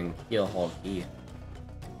grotto and heal Hall Key.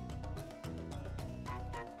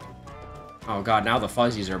 Oh god, now the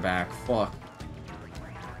fuzzies are back. Fuck.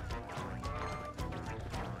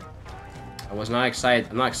 I was not excited.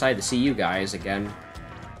 I'm not excited to see you guys again.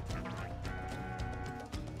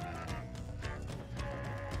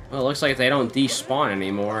 Well, it looks like they don't despawn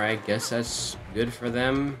anymore. I guess that's good for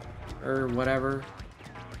them, or whatever.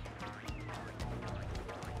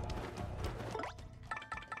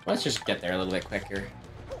 Let's just get there a little bit quicker.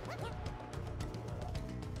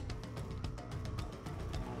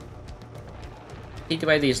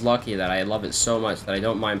 TTYD is lucky that I love it so much that I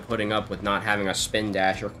don't mind putting up with not having a spin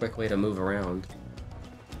dash or quick way to move around.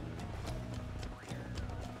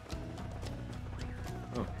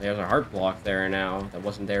 Oh, there's a heart block there now that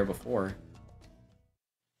wasn't there before.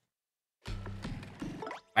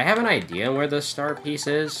 I have an idea where the star piece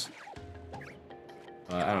is,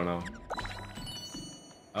 but I don't know.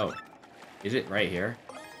 Oh, is it right here?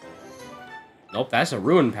 Nope, that's a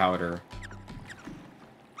rune powder.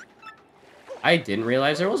 I didn't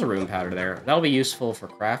realize there was a rune powder there. That'll be useful for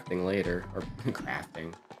crafting later. Or,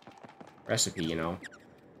 crafting. Recipe, you know.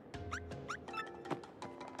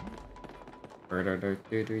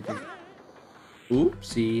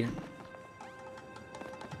 Oopsie.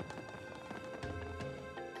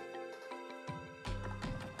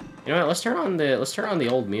 You know what, let's turn on the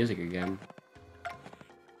old music again.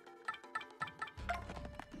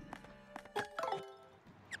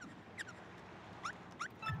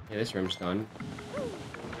 Yeah, this room's done.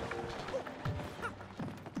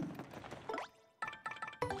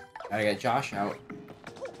 Gotta get Josh out.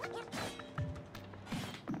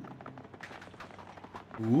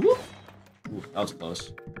 Ooh. Ooh, that was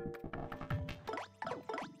close.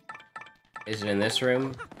 Is it in this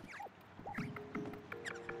room?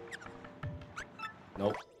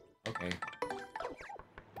 Nope. Okay.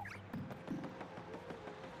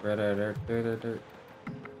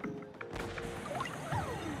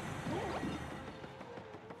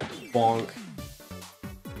 Bonk.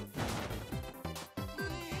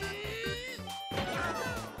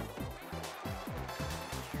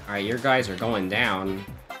 Alright, your guys are going down.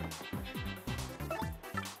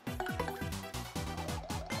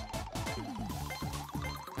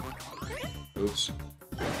 Oops.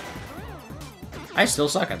 I still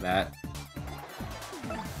suck at that.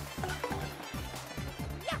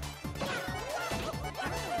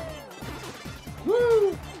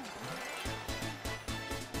 Woo!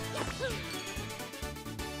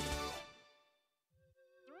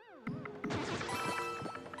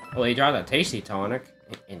 Oh, he dropped a tasty tonic.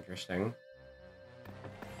 Interesting.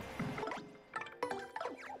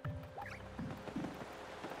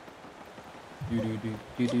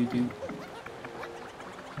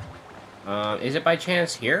 Is it by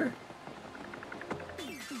chance here?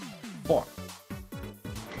 Fuck.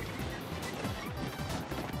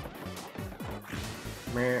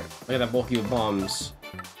 Look at that bulky of bombs.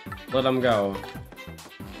 Let them go.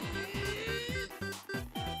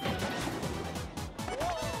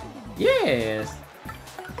 Yes!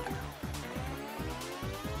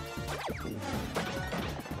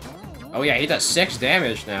 Oh yeah, he does 6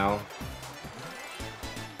 damage now.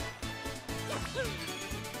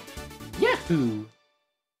 Yahoo!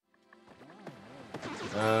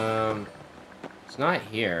 It's not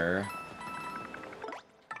here.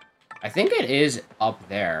 I think it is up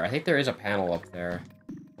there. I think there is a panel up there.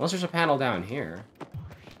 Unless there's a panel down here.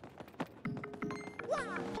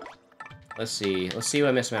 Let's see. Let's see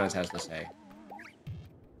what Miss Mounds has to say.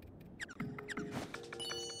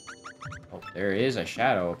 Oh, there is a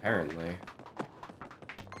shadow, apparently.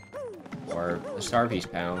 Or the star piece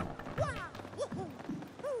panel.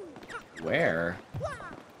 Where?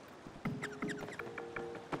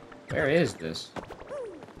 Where is this?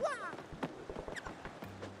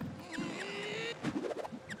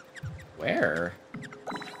 Where?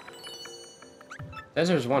 Says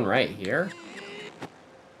there's one right here.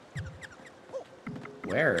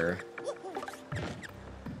 Where?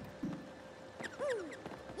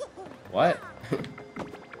 What?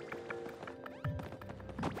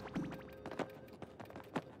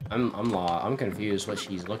 I'm confused what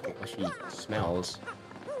she's looking, what she smells.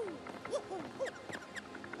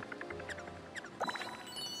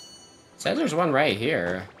 Says there's one right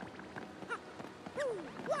here.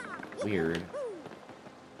 Weird.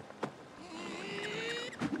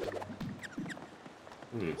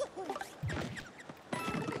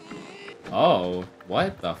 Oh,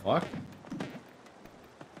 what the fuck?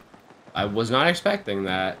 I was not expecting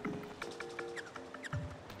that.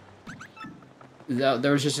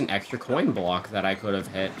 There was just an extra coin block that I could have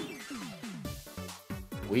hit.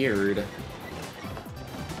 Weird.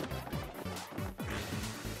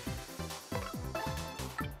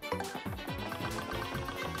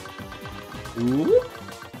 Ooh.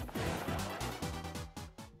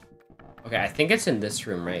 Okay, I think it's in this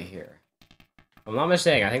room right here. If I'm not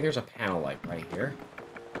mistaken, I think there's a panel, like, right here.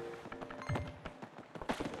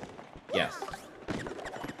 Yes.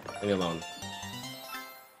 Leave me alone.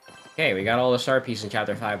 Okay, we got all the star pieces in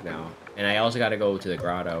Chapter 5 now. And I also gotta go to the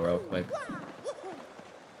grotto real quick.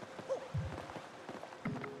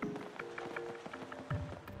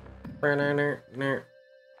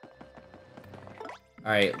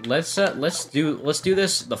 Alright, let's do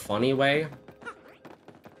this the funny way.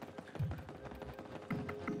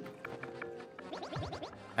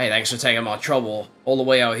 Hey, thanks for taking my trouble all the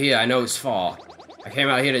way out here. I know it's far. I came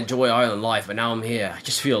out here to enjoy island life, but now I'm here. I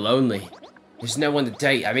just feel lonely. There's no one to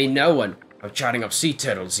date. I mean, no one. I'm chatting up sea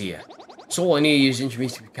turtles here. So all I need is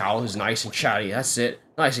introduce to a gal who's nice and chatty. That's it.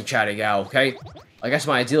 Nice and chatty gal, okay? I guess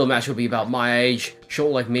my ideal match would be about my age,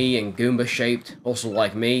 short like me and Goomba shaped, also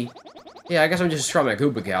like me. Yeah, I guess I'm just describing a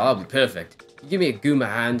Goomba gal. That'll be perfect. You give me a Goomba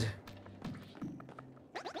hand.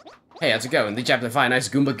 Hey, how's it going? Did you happen to find a nice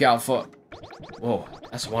Goomba gal for... Whoa,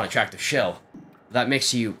 that's one attractive shell. That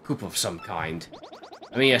makes you Koopa of some kind.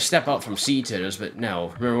 I mean, I step up from sea turtles, but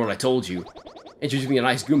no. Remember what I told you. Introduce me a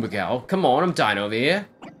nice Goomba gal. Come on, I'm dying over here.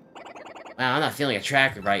 Wow, I'm not feeling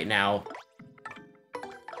attractive right now.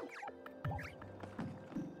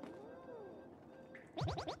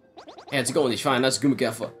 Hey, how's it going? Did you find a nice Goomba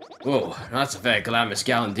gal for... Whoa, that's a very glamorous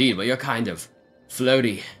gal indeed, but you're kind of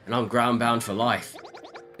floaty, and I'm ground-bound for life.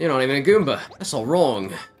 You're not even a Goomba. That's all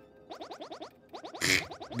wrong.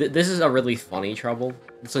 This is a really funny trouble.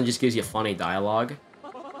 This one just gives you funny dialogue.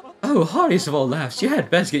 Oh, heartiest of all laughs, you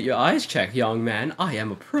had best get your eyes checked, young man. I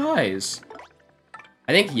am a prize.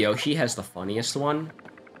 I think Yoshi has the funniest one.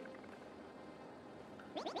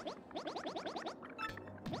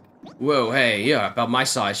 Whoa, hey, you're about my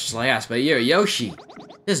size, just like I asked, but you're Yoshi.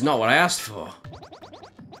 This is not what I asked for.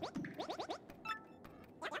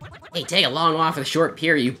 Hey, take a long walk for the short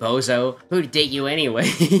pier, you bozo. Who'd date you anyway?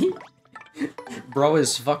 Bro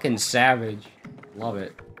is fucking savage. Love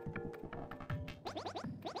it.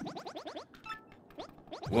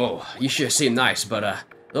 Whoa, you sure seem nice, but,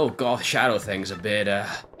 little goth shadow thing's a bit,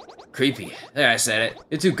 creepy. There, I said it.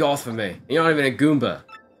 You're too goth for me. You're not even a Goomba.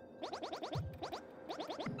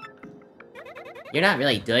 You're not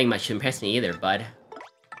really doing much to impress me either, bud.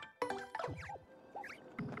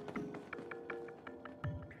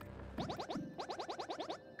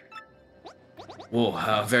 Whoa,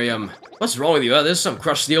 what's wrong with you? This is some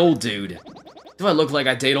crusty old dude. Do I look like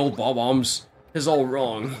I date old bob-ombs? It's all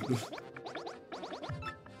wrong.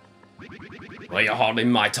 Well, you're hardly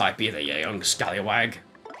my type either, you young scallywag.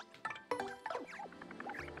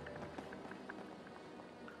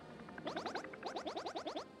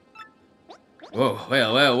 Whoa,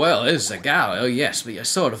 well, this is a gal. Oh yes, but you're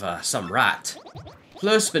sort of, some rat.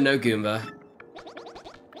 Close, but no Goomba.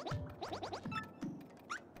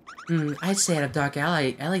 I'd stay out of dark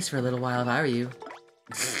alleys for a little while if I were you.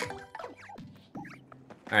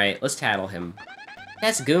 Alright, let's tattle him.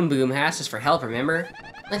 That's Goom Boom asks us for help, remember?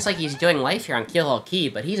 Looks like he's doing life here on Keelhaul Key,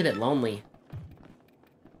 but he's a bit lonely.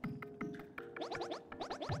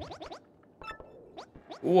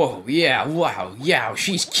 Whoa, yeah, wow, yeah,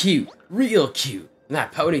 she's cute. Real cute. And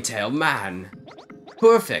that ponytail, man.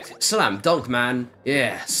 Perfect. Slam dunk, man.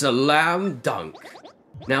 Yeah, slam dunk.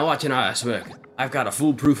 Now watch an ass work. I've got a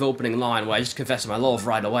foolproof opening line where I just confess my love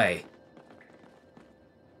right away.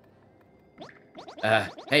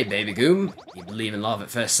 Hey, baby Goom. You believe in love at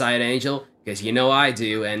first sight, Angel? Because you know I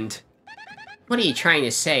do, and... What are you trying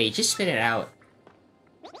to say? Just spit it out.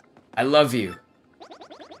 I love you.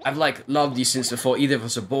 I've, loved you since before either of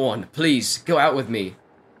us were born. Please, go out with me.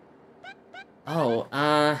 Oh,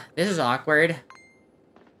 this is awkward.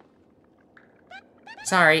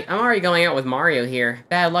 Sorry, I'm already going out with Mario here.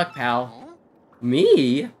 Bad luck, pal.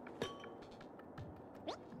 Me?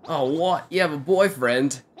 Oh, what? You have a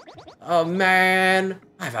boyfriend? Oh, man.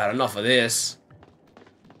 I've had enough of this.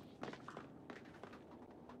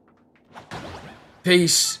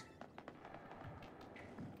 Peace.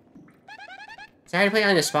 Sorry to put you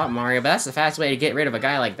on the spot, Mario, but that's the fast way to get rid of a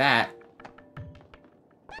guy like that.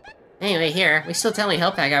 Anyway, here, we still totally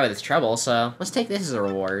helped that guy with his trouble, so let's take this as a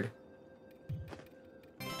reward.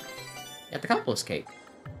 Get the couples cake.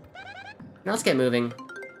 Now let's get moving.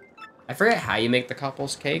 I forget how you make the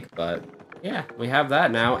couples cake, but yeah, we have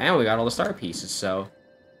that now, and we got all the star pieces, so...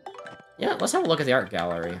 Yeah, let's have a look at the art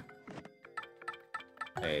gallery.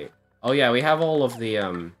 Hey. Oh yeah, we have all of the,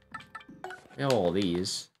 we have all of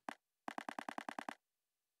these.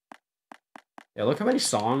 Yeah, look how many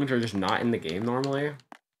songs are just not in the game normally.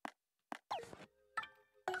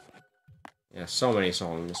 Yeah, so many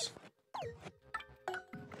songs.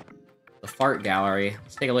 The fart gallery.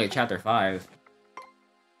 Let's take a look at chapter 5.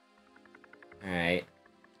 Alright.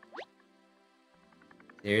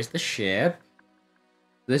 There's the ship.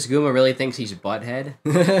 This Goomba really thinks he's Butthead.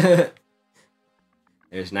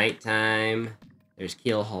 There's nighttime. There's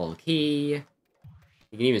Keelhaul Key.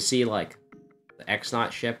 You can even see, like, the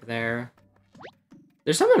X-Naut ship there.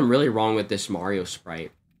 There's something really wrong with this Mario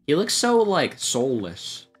sprite. He looks so, like,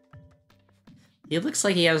 soulless. He looks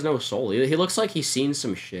like he has no soul. He looks like he's seen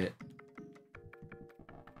some shit.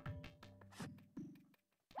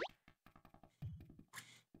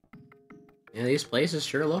 Yeah, these places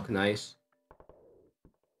sure look nice.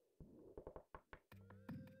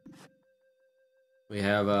 We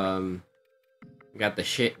have, we got the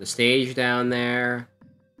stage down there.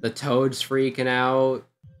 The Toad's freaking out.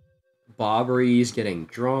 Bobbery's getting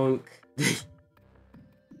drunk.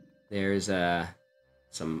 There's,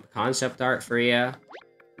 some concept art for you.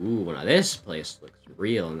 Ooh, now this place looks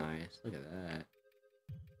real nice. Look at that.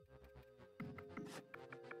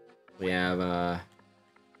 We have, the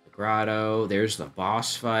grotto. There's the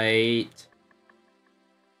boss fight.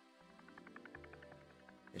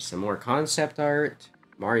 There's some more concept art.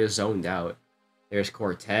 Mario zoned out. There's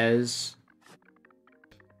Cortez.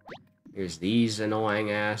 Here's these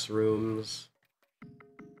annoying-ass rooms.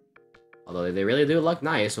 Although they really do look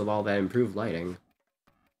nice with all that improved lighting.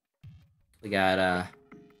 We got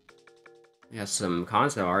some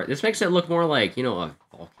concept art. This makes it look more like, you know, a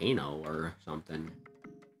volcano or something.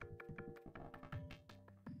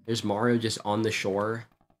 There's Mario just on the shore.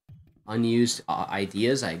 Unused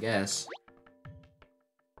ideas, I guess.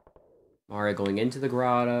 Mario going into the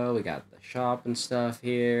grotto. We got the shop and stuff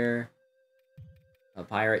here. A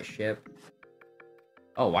pirate ship.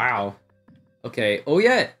 Oh, wow. Okay. Oh,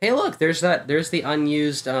 yeah. Hey, look. There's the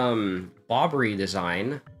unused, Bobbery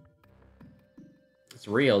design. It's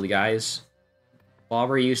real, guys.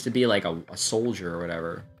 Bobbery used to be, like, a soldier or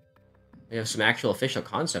whatever. We have some actual official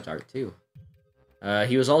concept art, too.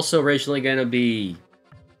 He was also originally gonna be...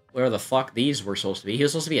 Where the fuck these were supposed to be. He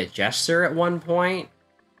was supposed to be a jester at one point.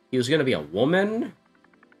 He was gonna be a woman.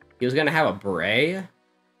 He was gonna have a beret.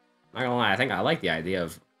 Not gonna lie, I think I like the idea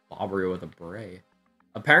of Bobbery with a beret.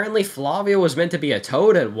 Apparently, Flavio was meant to be a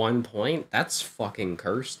toad at one point. That's fucking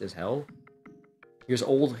cursed as hell. Here's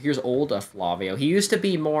old Flavio. He used to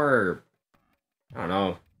be more... I don't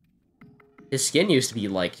know. His skin used to be,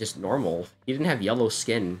 like, just normal. He didn't have yellow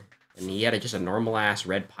skin. And he had just a normal-ass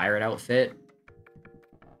red pirate outfit.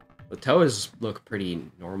 The toes look pretty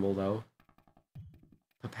normal, though.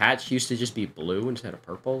 Papatch used to just be blue instead of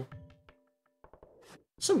purple.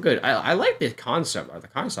 Some good... I like the concept art. The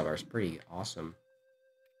concept art is pretty awesome.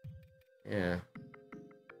 Yeah.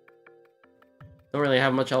 Don't really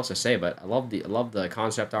have much else to say, but I love the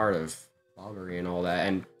concept art of Bobbery and all that.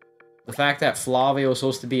 And the fact that Flavio was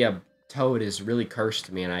supposed to be a toad is really cursed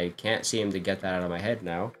to me, and I can't seem to get that out of my head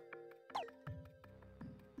now.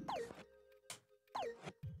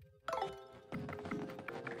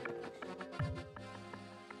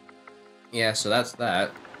 Yeah, so that's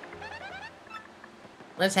that.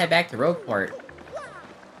 Let's head back to Rogueport.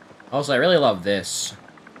 Also, I really love this.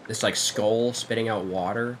 This, like, skull spitting out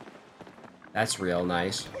water. That's real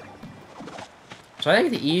nice. So I think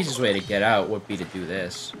the easiest way to get out would be to do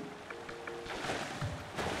this.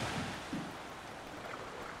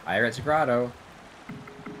 Pirate's Grotto.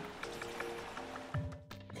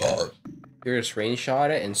 You're gonna screenshot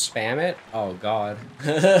it and spam it? Oh, God.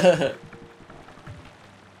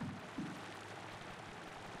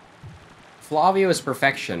 Flavio is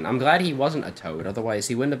perfection. I'm glad he wasn't a toad, otherwise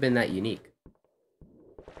he wouldn't have been that unique.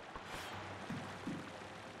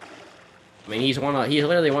 I mean, he's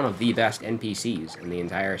literally one of the best NPCs in the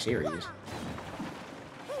entire series.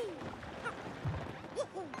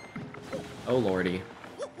 Oh lordy.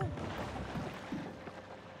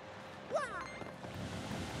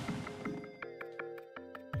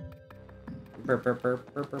 Burp, burp,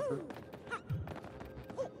 burp, burp, burp, burp.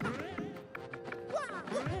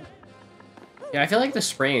 Yeah, I feel like the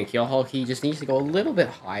spring and Keelhaul Key just needs to go a little bit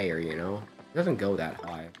higher, you know? It doesn't go that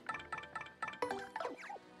high.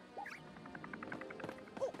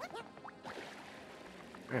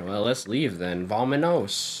 Alright, well, let's leave then.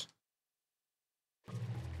 Vamonos.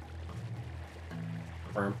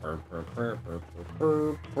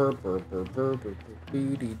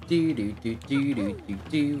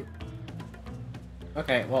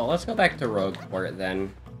 Okay, well, let's go back to Rogueport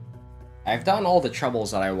then. I've done all the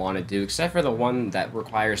troubles that I want to do, except for the one that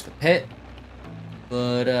requires the pit.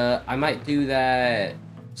 But, I might do that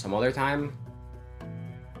some other time.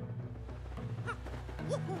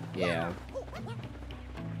 Yeah.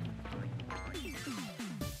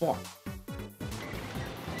 Fuck.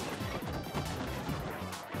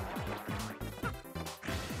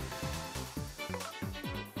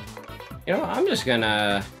 You know, I'm just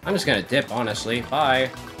gonna dip, honestly. Bye.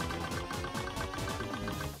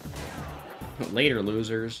 Later,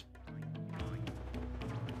 losers.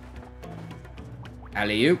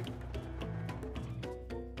 Alley-oop.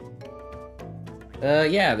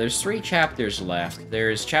 Yeah, there's 3 chapters left.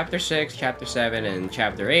 There's Chapter 6, Chapter 7, and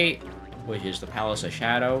Chapter 8, which is the Palace of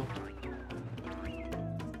Shadow.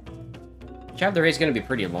 Chapter 8 is gonna be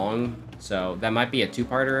pretty long, so that might be a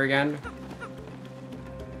 2-parter again.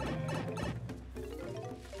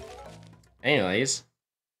 Anyways,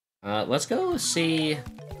 let's go say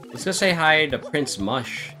hi to Prince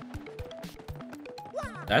Mush.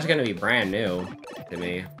 That's gonna be brand new to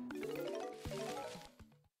me.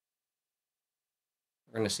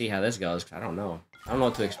 We're gonna see how this goes, 'cause I don't know. I don't know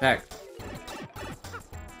what to expect.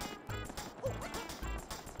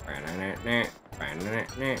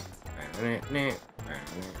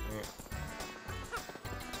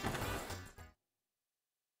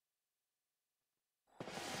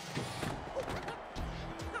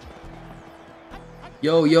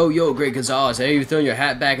 Yo, Great Gonzalez, have you thrown your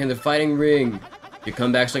hat back in the fighting ring? Your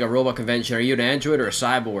comeback's like a robot convention. Are you an android or a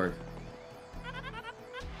cyborg?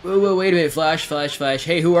 Whoa, wait a minute, Flash.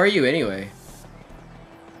 Hey, who are you anyway?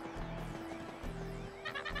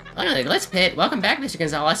 Let's Pit. Welcome back, Mr.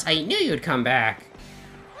 Gonzalez. I knew you'd come back.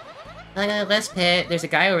 Let's Pit. There's a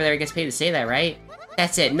guy over there who gets paid to say that, right?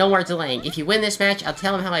 That's it. No more delaying. If you win this match, I'll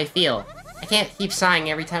tell him how I feel. I can't keep sighing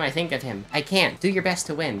every time I think of him. I can't. Do your best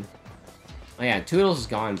to win. Oh yeah, Toodles is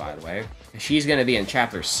gone, by the way. She's gonna be in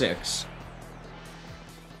Chapter 6.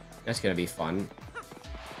 That's gonna be fun.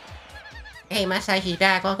 Hey, Masashi's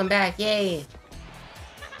back. Welcome back. Yay.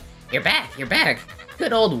 You're back.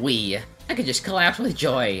 Good old Wii. I could just collapse with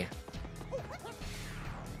joy.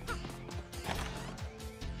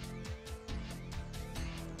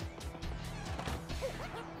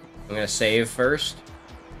 I'm gonna save first.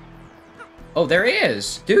 Oh, there he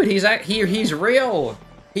is! Dude, he's real!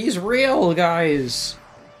 He's real, guys!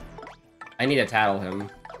 I need to tattle him.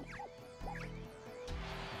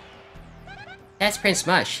 That's Prince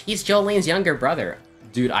Mush. He's Jolene's younger brother.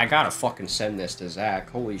 Dude, I gotta fucking send this to Zach.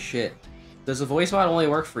 Holy shit. Does the voice mod only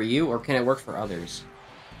work for you, or can it work for others?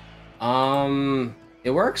 It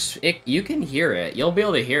works. You can hear it. You'll be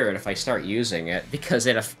able to hear it if I start using it, because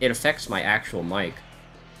it affects my actual mic.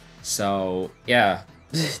 So, yeah.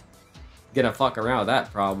 Gonna fuck around with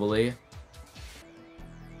that, probably.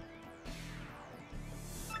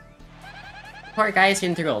 Poor guy's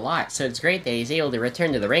been through a lot, so it's great that he's able to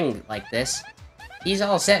return to the ring like this. He's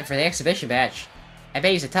all set for the exhibition match. I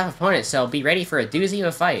bet he's a tough opponent, so be ready for a doozy of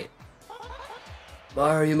a fight.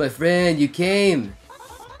 Mario, my friend, you came!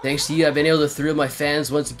 Thanks to you, I've been able to thrill my fans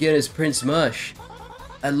once again as Prince Mush.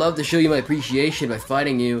 I'd love to show you my appreciation by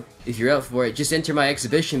fighting you. If you're up for it, just enter my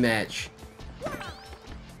exhibition match.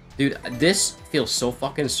 Dude, this feels so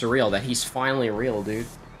fucking surreal that he's finally real, dude.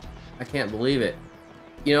 I can't believe it.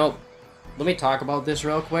 You know, let me talk about this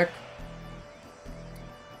real quick.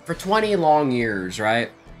 For 20 long years, right?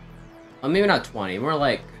 Well, maybe not 20, more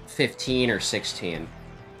like 15 or 16.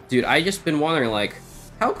 Dude, I just been wondering, like,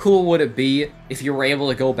 how cool would it be if you were able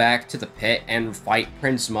to go back to the pit and fight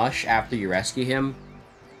Prince Mush after you rescue him?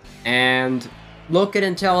 And look at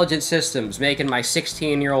Intelligent Systems making my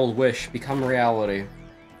 16-year-old wish become reality.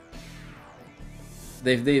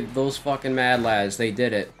 Those fucking mad lads, they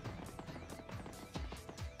did it.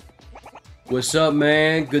 What's up,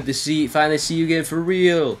 man? Good to finally see you again for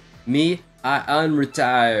real. Me, I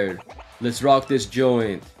unretired. Let's rock this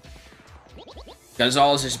joint.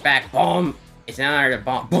 Gonzalez is back. Boom! It's an honor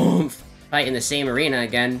to boom! Fight in the same arena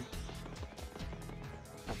again.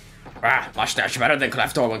 Ah, mustache better than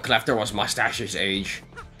Cleftor when Cleftor was Mustache's age.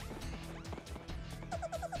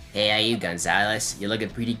 Hey, how you, Gonzalez? You're looking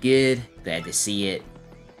pretty good. Glad to see it.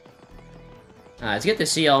 It's good to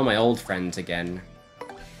see all my old friends again.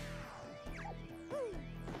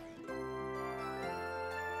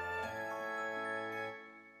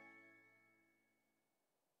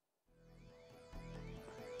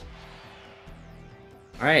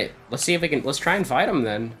 Alright, let's see if we can... Let's try and fight him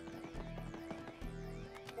then.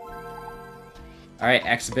 Alright,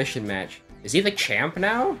 exhibition match. Is he the champ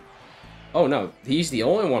now? Oh no, he's the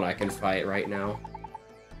only one I can fight right now.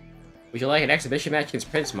 Would you like an exhibition match against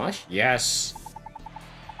Prince Mush? Yes.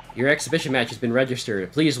 Your exhibition match has been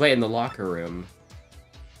registered. Please wait in the locker room.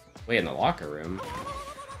 Wait in the locker room?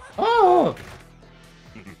 Oh!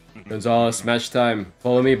 Gonzalez, match time.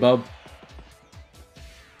 Follow me, bub.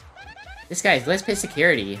 This guy's, let's play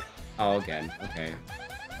security. Oh, again. Okay.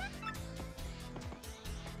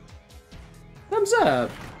 Thumbs up.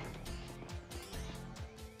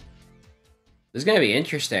 This is gonna be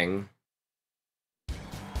interesting.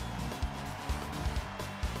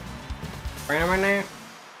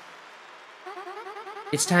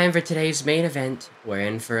 It's time for today's main event. We're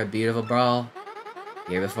in for a beautiful brawl.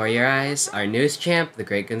 Here before your eyes, our newest champ, the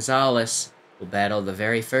Great Gonzalez, will battle the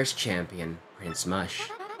very first champion, Prince Mush.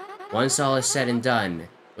 Once all is said and done,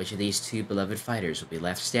 which of these two beloved fighters will be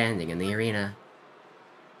left standing in the arena?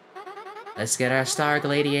 Let's get our star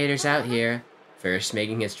gladiators out here. First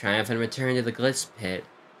making his triumphant return to the Glitz Pit,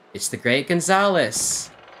 it's the Great Gonzalez!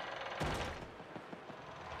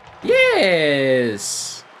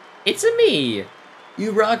 Yes! It's a me!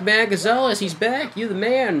 You rock man Gonzalez, he's back! You the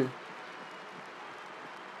man!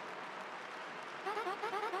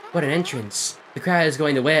 What an entrance! The crowd is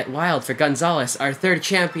going to wet wild for Gonzalez, our third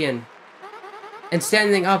champion! And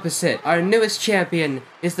standing opposite, our newest champion,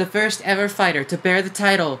 is the first ever fighter to bear the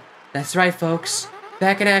title! That's right, folks!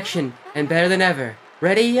 Back in action, and better than ever.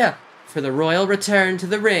 Ready up for the royal return to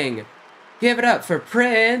the ring. Give it up for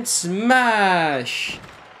Prince Mush!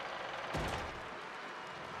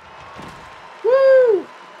 Woo!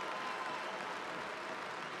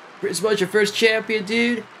 Prince Mush, your first champion,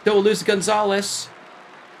 dude. Don't lose to Gonzalez.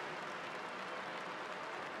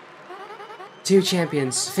 Two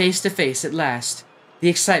champions, face to face at last. The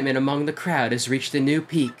excitement among the crowd has reached a new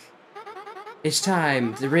peak. It's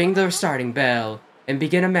time to ring the starting bell and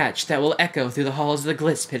begin a match that will echo through the halls of the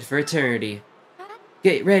Glitz Pit for eternity.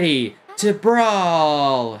 Get ready to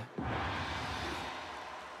brawl!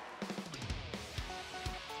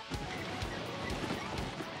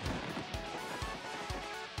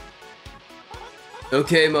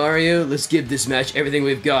 Okay, Mario, let's give this match everything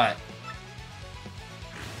we've got.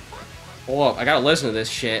 Hold up, I gotta listen to this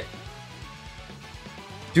shit.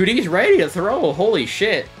 Dude, he's ready to throw, holy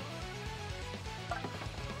shit.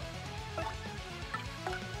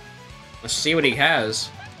 Let's see what he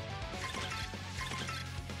has.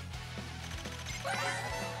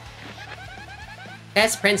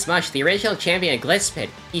 That's Prince Mush, the original champion of Glitz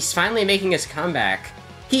Pit. He's finally making his comeback.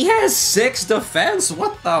 He has 6 defense?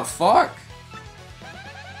 What the fuck?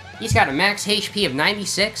 He's got a max HP of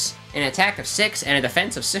 96, an attack of 6, and a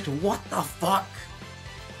defense of 6. What the fuck?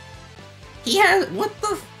 He has... What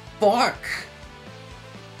the fuck?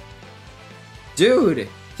 Dude,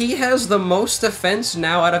 he has the most defense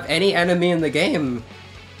now out of any enemy in the game.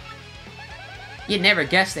 You'd never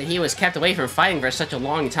guess that he was kept away from fighting for such a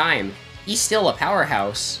long time. He's still a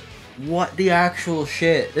powerhouse. What the actual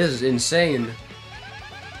shit? This is insane.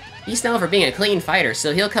 He's known for being a clean fighter,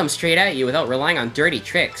 so he'll come straight at you without relying on dirty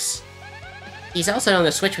tricks. He's also known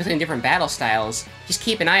to switch between different battle styles. Just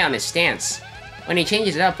keep an eye on his stance. When he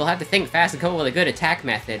changes it up, you'll have to think fast and come up with a good attack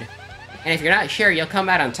method. And if you're not sure, you'll come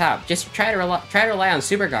out on top. Just try to rely on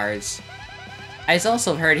super guards. I've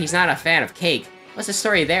also heard he's not a fan of cake. What's the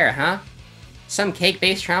story there, huh? Some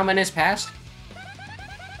cake-based trauma in his past?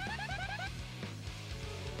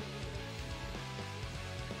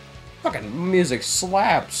 Fucking music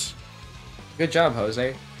slaps. Good job,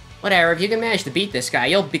 Jose. Whatever, if you can manage to beat this guy,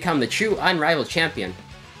 you'll become the true unrivaled champion.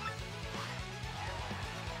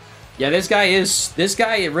 Yeah, this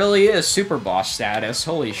guy really is super boss status.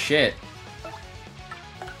 Holy shit.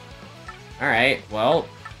 Alright, well.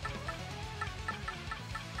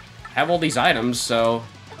 Have all these items, so...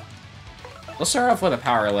 Let's start off with a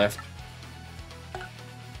power lift.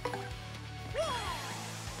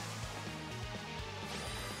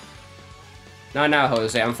 No,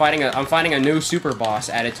 Jose. I'm fighting a new super boss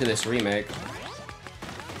added to this remake.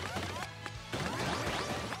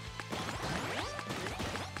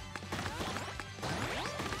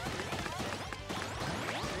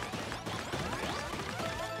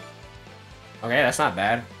 Okay, that's not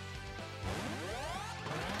bad.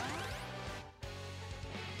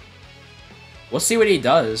 We'll see what he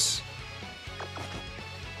does.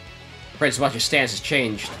 Prince Mush's stance has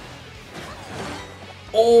changed.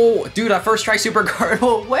 Oh, dude, I first try super guard.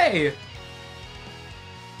 Oh, way!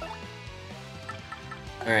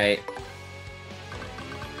 Alright.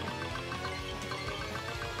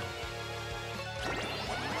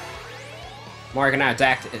 Mario can now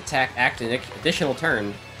act an additional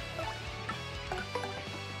turn.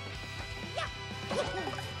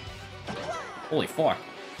 Holy fuck.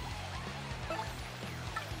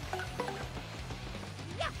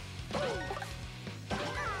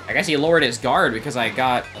 I guess he lowered his guard because I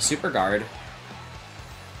got a super guard.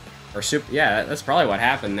 Or super... Yeah, that's probably what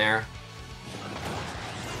happened there.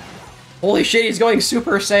 Holy shit, he's going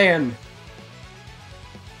Super Saiyan!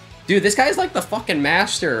 Dude, this guy's like the fucking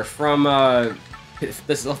master from, this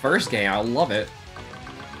is the first game. I love it.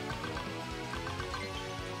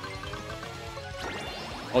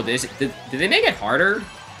 Oh, did they make it harder?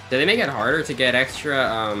 Did they make it harder to get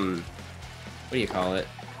extra, what do you call it?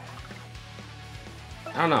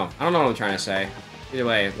 I don't know. I don't know what I'm trying to say. Either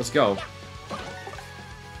way, let's go.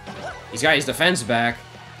 He's got his defense back.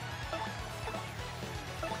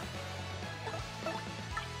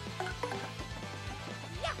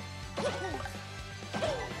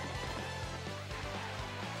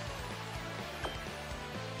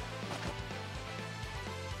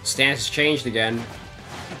 Stance has changed again.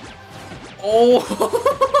 Oh!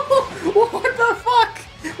 What the fuck?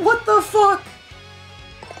 What the fuck?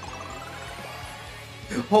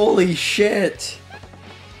 Holy shit!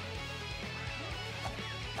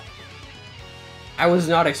 I was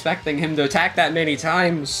not expecting him to attack that many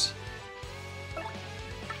times.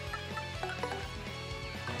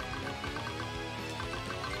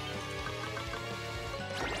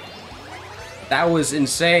 That was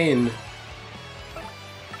insane.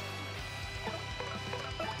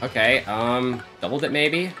 Okay, doubled it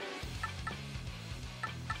maybe?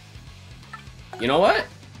 You know what?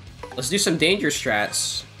 Let's do some danger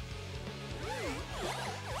strats.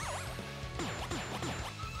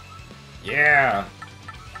 Yeah!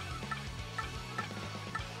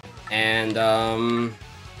 And, I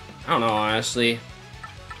don't know, honestly.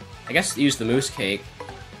 I guess use the moose cake.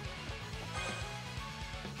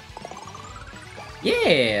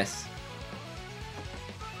 Yes!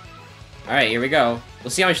 Alright, here we go.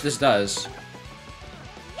 Let's see how much this does.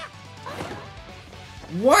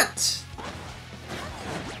 What?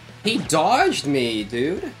 He dodged me,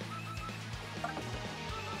 dude.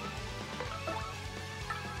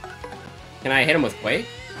 Can I hit him with Quake?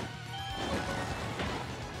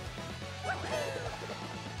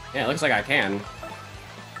 Yeah, it looks like I can.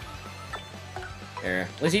 Here,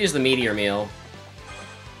 let's use the meteor meal.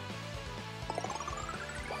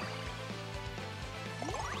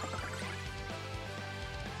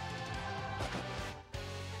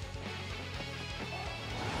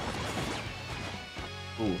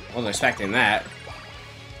 Ooh, wasn't expecting that.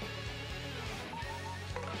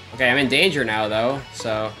 Okay, I'm in danger now, though,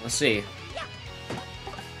 so let's see.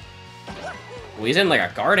 Ooh, he's in, like,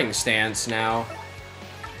 a guarding stance now.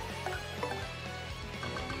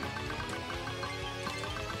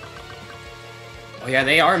 Oh yeah,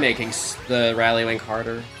 they are making the Rally Link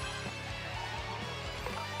harder.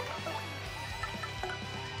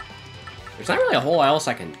 There's not really a whole lot else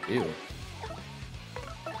I can do.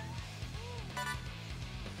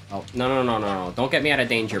 Oh, no. Don't get me out of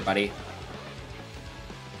danger, buddy.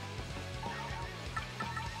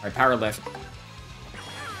 Alright, power lift.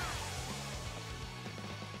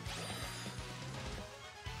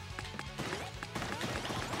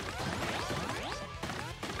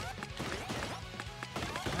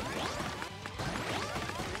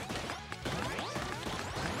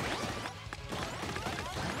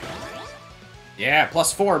 Yeah,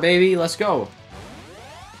 +4, baby. Let's go.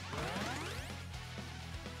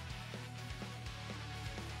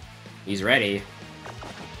 He's ready.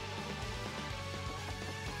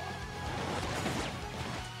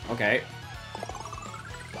 Okay.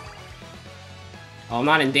 Oh, I'm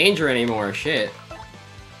not in danger anymore. Shit.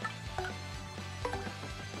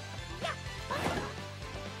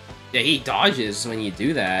 Yeah, he dodges when you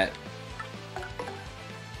do that.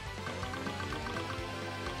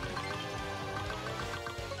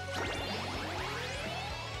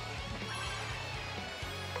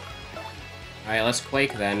 Alright, let's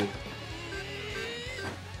Quake then.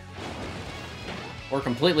 Or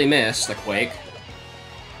completely miss the Quake.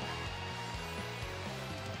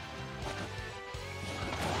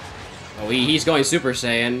 Oh, he's going Super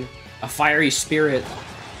Saiyan. A fiery spirit.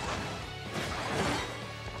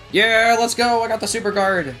 Yeah, let's go! I got the Super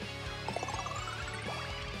Guard!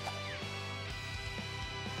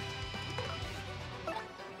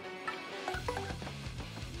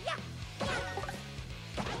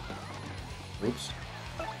 Oops.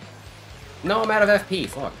 No, I'm out of FP,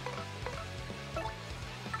 fuck.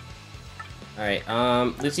 Alright,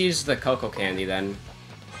 let's use the Cocoa Candy then.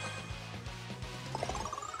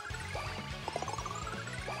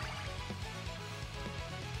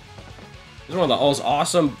 This is one of the most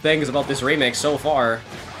awesome things about this remake so far.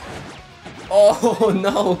 Oh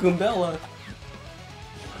no, Goombella!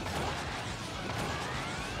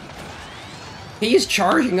 He's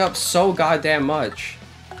charging up so goddamn much.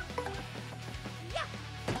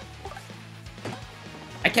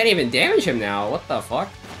 I can't even damage him now. What the fuck?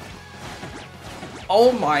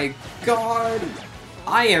 Oh my god.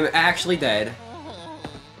 I am actually dead.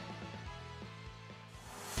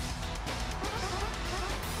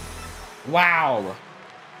 Wow.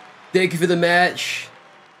 Thank you for the match.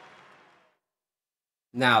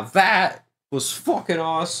 Now that was fucking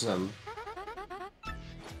awesome.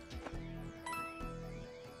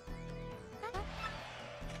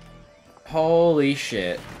 Holy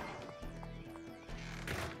shit.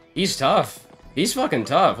 He's tough. He's fucking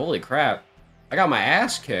tough. Holy crap. I got my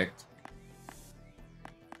ass kicked.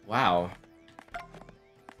 Wow.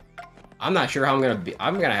 I'm not sure how I'm gonna be. I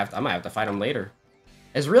might have to fight him later.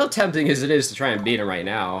 As real tempting as it is to try and beat him right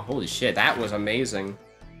now. Holy shit, that was amazing.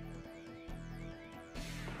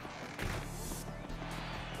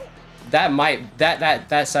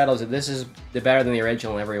 That settles it. This is better than the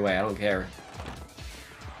original in every way. I don't care.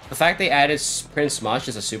 The fact they added Prince Smush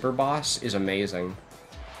as a super boss is amazing.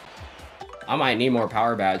 I might need more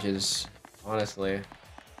power badges, honestly.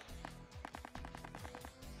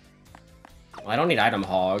 Well, I don't need Item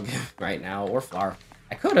Hog right now, or Flower.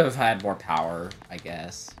 I could have had more power, I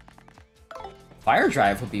guess. Fire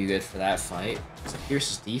Drive would be good for that fight. It's like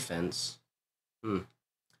Pierce's defense. I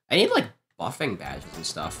need, like, buffing badges and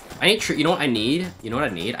stuff. I need, you know what I need? You know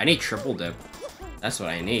what I need? I need Triple Dip. That's what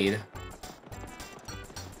I need.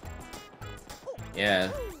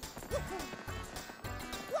 Yeah.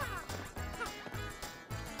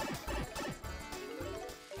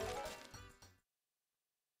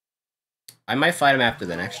 I might fight him after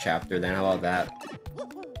the next chapter then, how about that?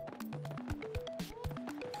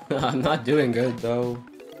 I'm not doing good though.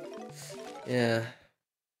 Yeah.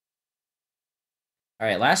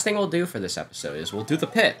 Alright, last thing we'll do for this episode is we'll do the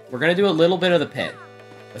pit. We're gonna do a little bit of the pit.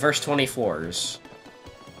 The first 20 floors.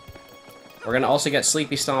 We're gonna also get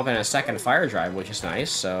Sleepy Stomp and a second Fire Drive, which is nice,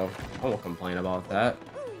 so I won't complain about that.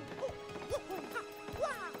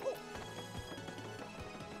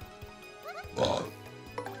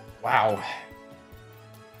 Wow.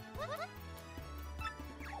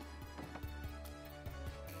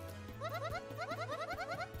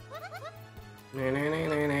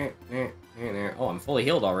 Oh, I'm fully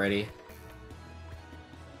healed already.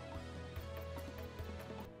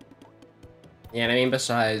 Yeah, and I mean,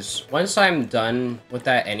 besides, once I'm done with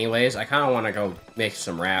that anyways, I kind of want to go make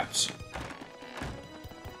some raps.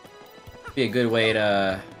 Be a good way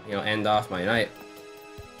to, you know, end off my night.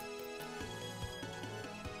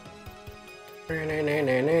 And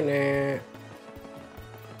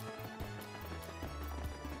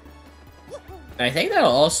I think that'll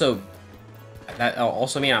also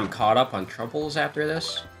mean I'm caught up on troubles after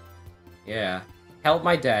this. Yeah. Help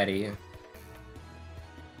my daddy.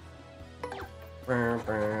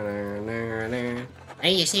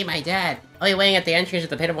 Hey, you see my dad? Oh, you're waiting at the entrance of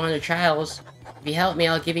the Pit of 100 Trials. If you help me,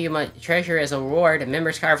 I'll give you my treasure as a reward, a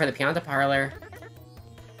member's card for the Pianta Parlor.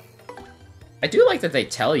 I do like that they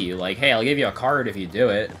tell you, like, hey, I'll give you a card if you do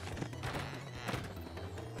it.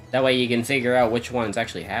 That way you can figure out which ones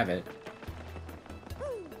actually have it.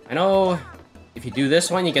 I know if you do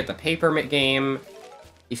this one, you get the paper game.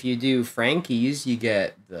 If you do Frankie's, you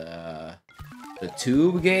get the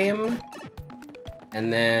tube game.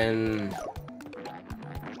 And then,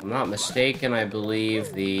 if I'm not mistaken, I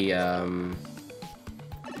believe the,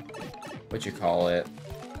 what you call it?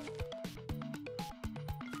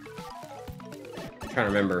 I'm trying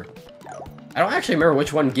to remember. I don't actually remember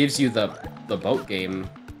which one gives you the boat game.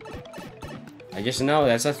 I just know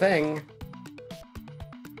that's a thing.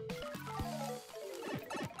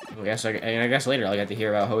 I guess later I'll get to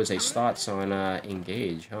hear about Jose's thoughts on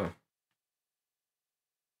Engage, huh?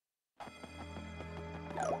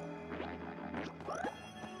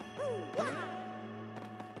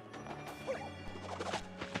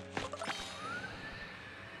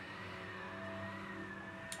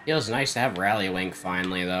 Feels nice to have Rallywink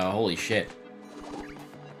finally, though. Holy shit.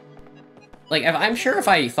 Like, I'm sure if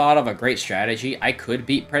I thought of a great strategy, I could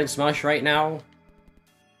beat Prince Mush right now.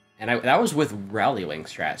 And that was with Rallywink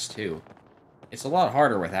strats, too. It's a lot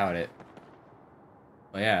harder without it.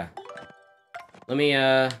 But yeah. Let me,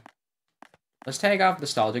 let's tag off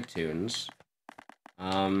Nostalgic Tunes.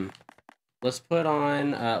 Let's put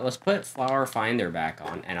on, let's put Flower Finder back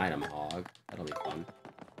on, and Item Hog. That'll be fun.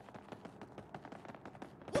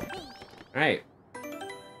 Alright.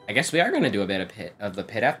 I guess we are gonna do a bit of the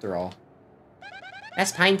pit after all.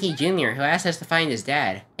 That's Pine Tea Jr., who asked us to find his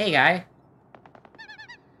dad. Hey, guy.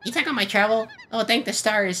 You took on my travel? Oh, thank the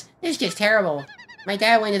stars. This is just terrible. My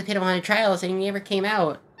dad went to the Pit of 100 Trials and he never came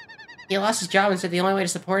out. He lost his job and said the only way to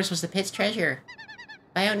support us was the pit's treasure.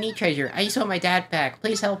 I don't need treasure. I just want my dad back.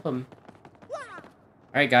 Please help him.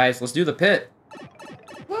 Alright, guys, let's do the pit.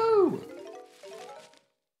 Woo!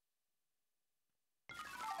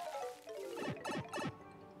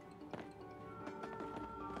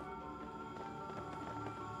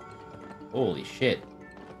 Holy shit.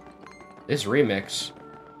 This remix.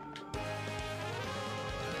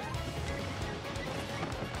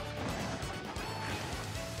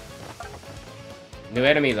 New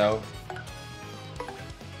enemy, though.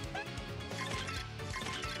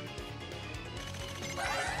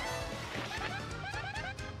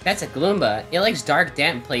 That's a Gloomba. It likes dark,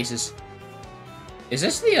 damp places. Is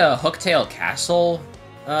this the Hooktail Castle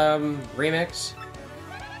remix?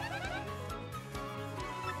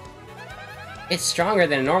 It's stronger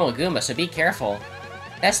than a normal Goomba, so be careful.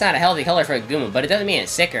 That's not a healthy color for a Goomba, but it doesn't mean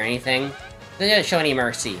it's sick or anything. It doesn't show any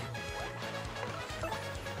mercy.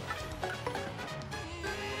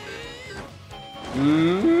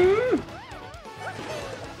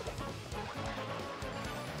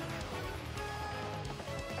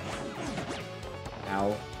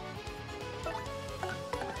 Ow.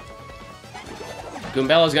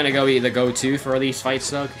 Goombella's gonna be the go-to for these fights,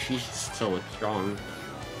 though, because she's so strong.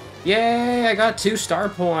 Yay, I got 2 star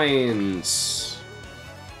points!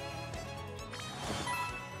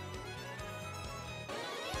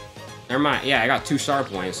 Never mind, yeah, I got 2 star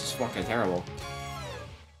points. It's fucking terrible.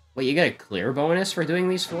 Wait, you get a clear bonus for doing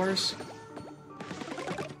these floors?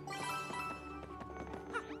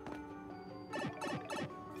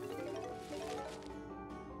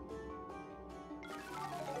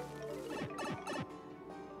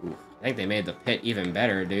 Ooh, I think they made the pit even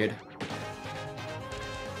better, dude.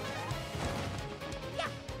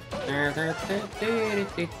 I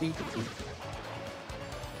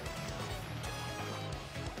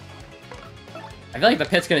feel like the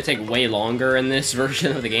pit's gonna take way longer in this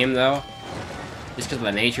version of the game, though. Just because of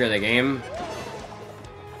the nature of the game.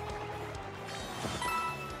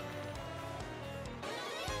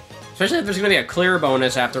 Especially if there's gonna be a clear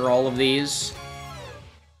bonus after all of these.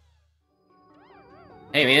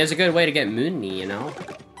 Hey, man, it's a good way to get Moony, you know?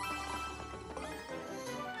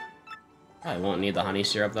 Probably won't need the honey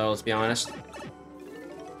syrup, though, let's be honest.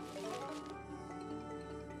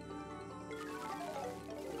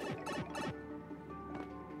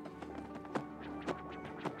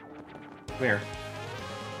 Come here.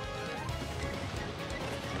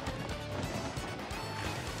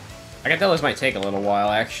 I can tell this might take a little while,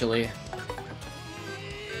 actually.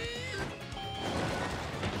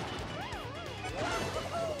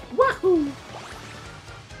 Wahoo!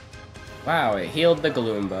 Wow, it healed the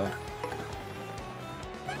Gloomba.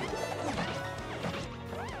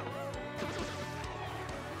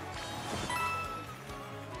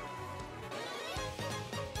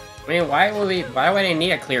 I mean, why would I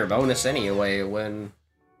need a clear bonus anyway when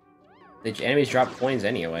the enemies drop coins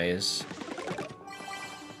anyways?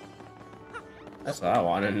 That's what I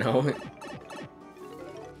want to know.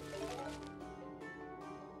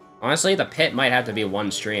 Honestly, the pit might have to be one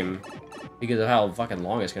stream because of how fucking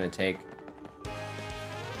long it's gonna take.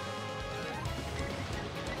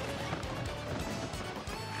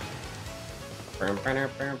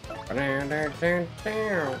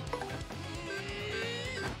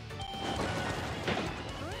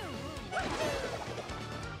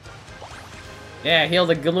 Yeah, heal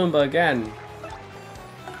the Gloomba again.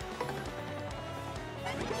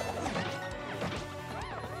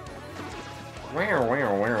 Wow,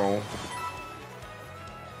 wow, wow.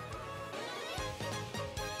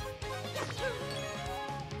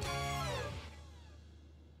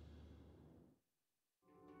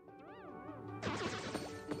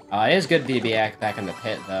 It is good to be back in the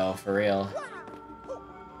pit, though, for real.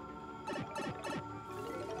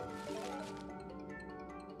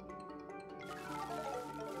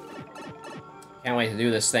 Can't wait to do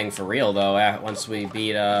this thing for real, though, once we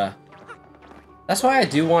beat, That's why I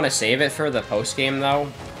do want to save it for the post-game,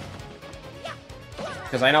 though.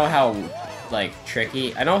 Because I know how, like,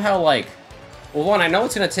 tricky... I know how, like... Well, one, I know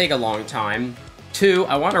it's gonna take a long time. Two,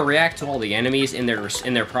 I want to react to all the enemies in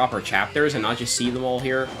their proper chapters and not just see them all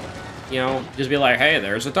here. You know, just be like, hey,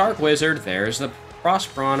 there's a Dark Wizard, there's the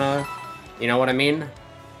Frost Piranha. You know what I mean?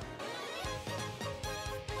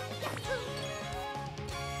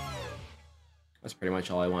 That's pretty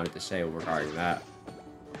much all I wanted to say regarding that.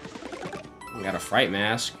 We got a Fright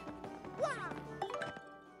Mask.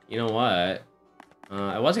 You know what?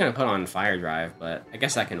 I was gonna put on Fire Drive, but I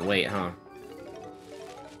guess that can wait, huh?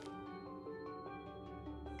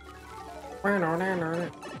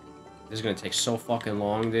 This is gonna take so fucking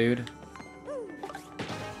long, dude.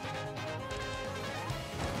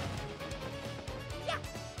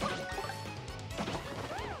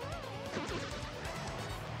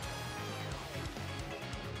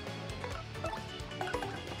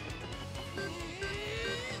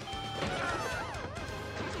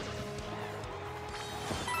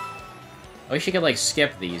 I wish you could, like,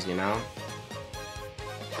 skip these, you know?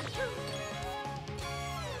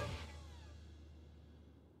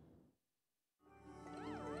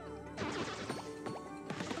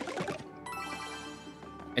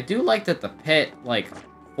 I do like that the pit, like,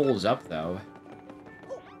 pulls up, though.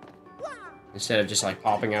 Instead of just, like,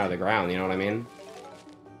 popping out of the ground, you know what I mean?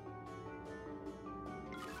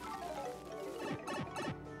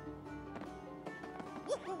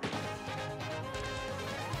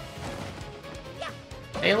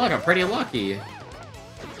 Hey, look, I'm pretty lucky.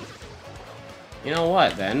 You know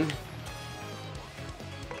what, then?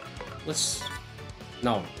 Let's...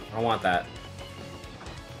 No, I don't want that.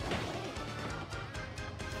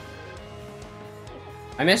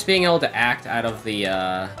 I miss being able to act out of the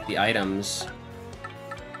items.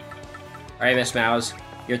 Alright, Miss Mouse.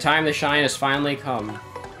 Your time to shine has finally come.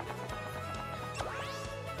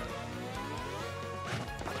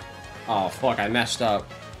 Oh, fuck, I messed up.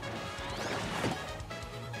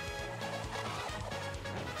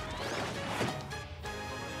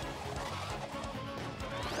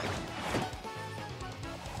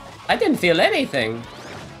 I didn't feel anything.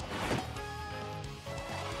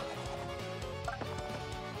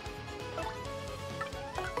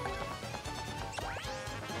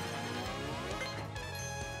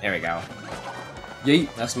 There we go.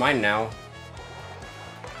 Yeet. That's mine now.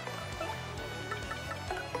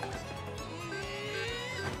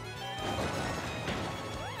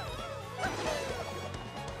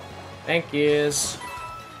 Thank yous.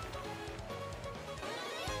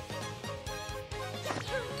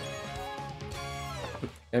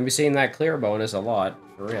 Gonna be seeing that clear bonus a lot,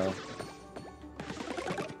 for real.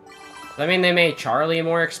 I mean, they made Charlie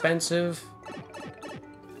more expensive?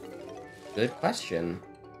 Good question.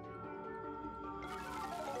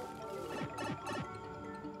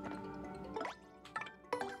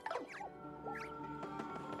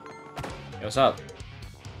 Hey, what's up?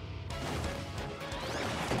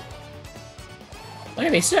 Look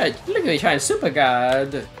at me, sir! Look at me trying Super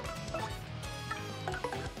God!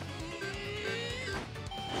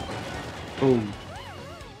 Boom.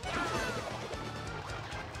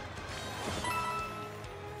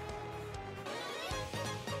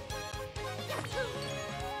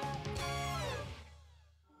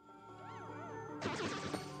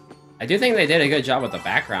 I do think they did a good job with the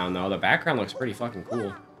background, though. The background looks pretty fucking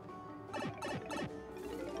cool.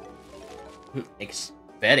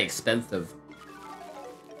 Very expensive.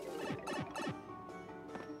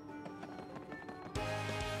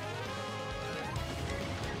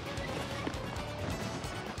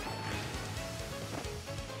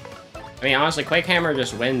 I mean, honestly, Quake Hammer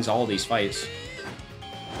just wins all these fights.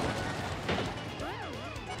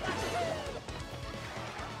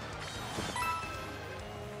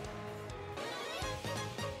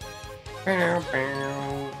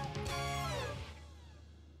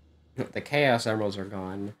 The Chaos Emeralds are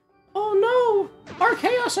gone. Oh no! Our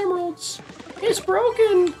Chaos Emeralds! It's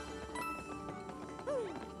broken!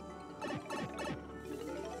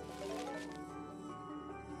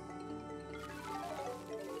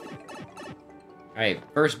 Alright,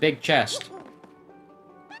 first big chest.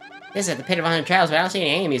 This is the Pit of 100 Trials, but I don't see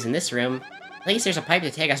any enemies in this room. At least there's a pipe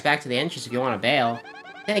to take us back to the entrance if you want to bail.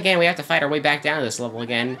 Then again, we have to fight our way back down to this level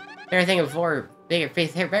again. Better think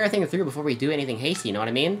through before we do anything hasty, you know what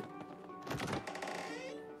I mean?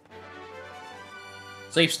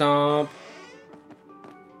 Sleep Stomp.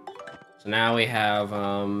 So now we have,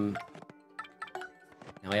 now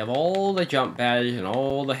we have all the jump badges and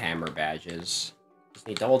all the hammer badges. Just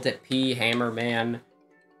need Double Dip P, Hammer Man.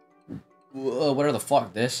 Whatever the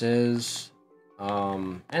fuck this is.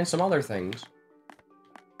 And some other things.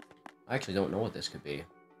 I actually don't know what this could be.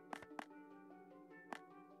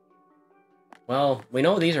 Well, we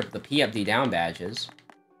know these are the P up, D down badges.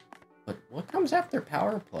 But what comes after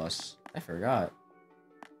Power Plus? I forgot.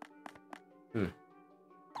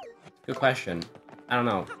 Good question. I don't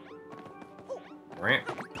know.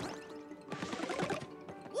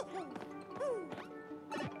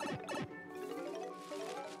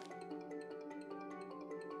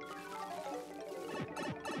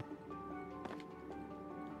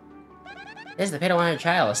 This is the Pit of 100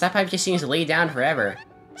 Trials. That pipe just seems to lay down forever.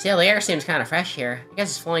 Still, the air seems kind of fresh here. I guess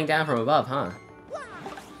it's flowing down from above, huh?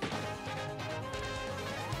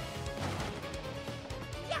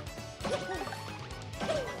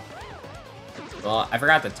 Well, I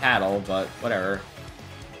forgot the tattle, but whatever.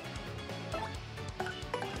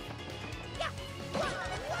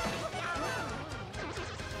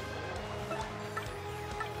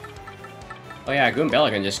 Oh yeah, Goombella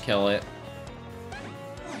can just kill it.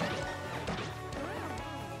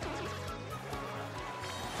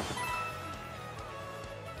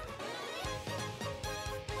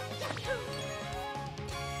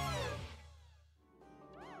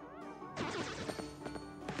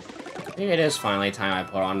 Maybe it is finally time I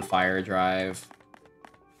put on fire drive.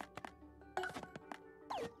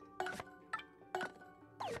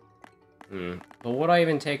 But what do I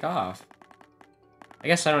even take off? I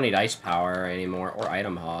guess I don't need ice power anymore, or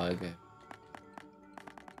item hog.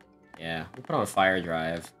 Yeah, we'll put on fire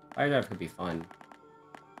drive. Fire drive could be fun.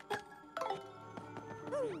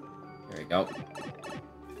 There we go.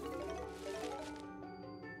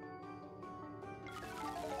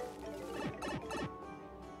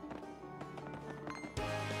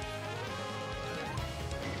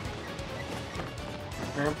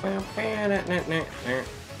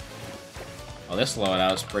 Oh, this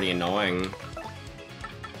loadout is pretty annoying.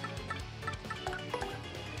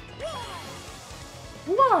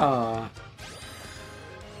 Whoa!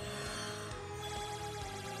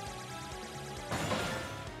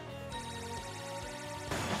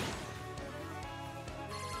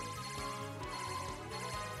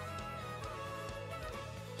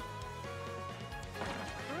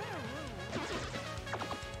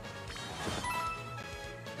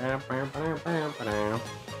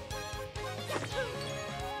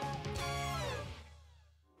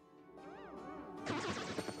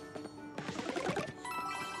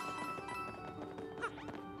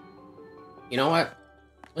 You know what?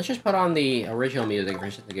 Let's just put on the original music for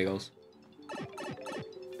shits and giggles.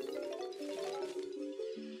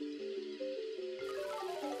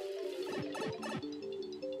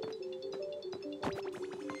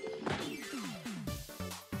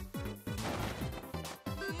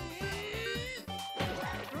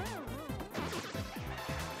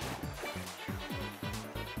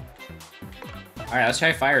 Alright, let's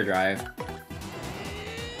try fire drive.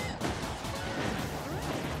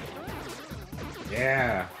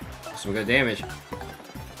 Yeah, some good damage.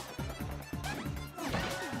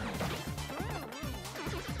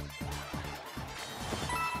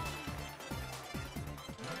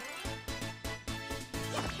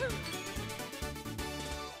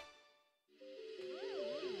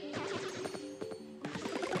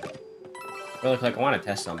 Really quick, I want to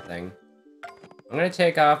test something. I'm gonna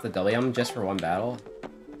take off the Delium just for one battle.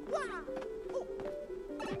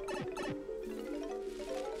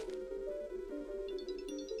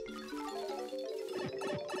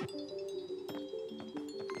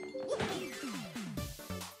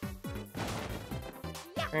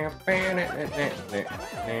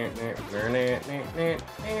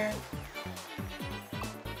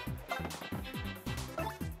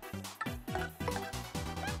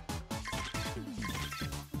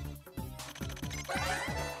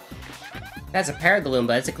 That's a Paragloom,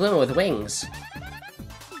 but it's a Gloom with wings.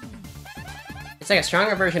 It's like a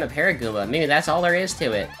stronger version of Paragoomba. Maybe that's all there is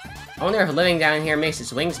to it. I wonder if living down here makes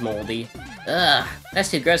its wings moldy. Ugh,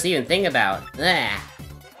 that's too gross to even think about. Ugh.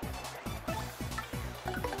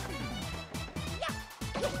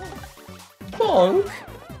 Bonk!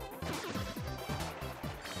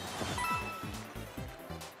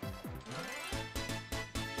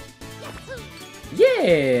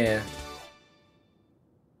 Yeah!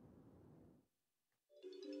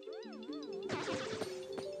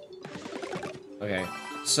 Okay,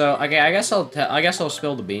 so I guess I'll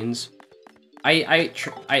spill the beans. I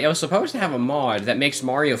was supposed to have a mod that makes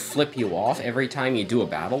Mario flip you off every time you do a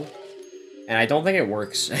battle, and I don't think it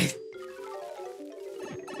works.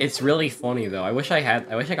 It's really funny though. I wish I got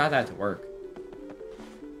that to work.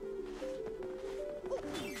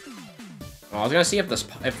 Oh, I was gonna see if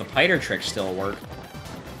the Piter trick still worked.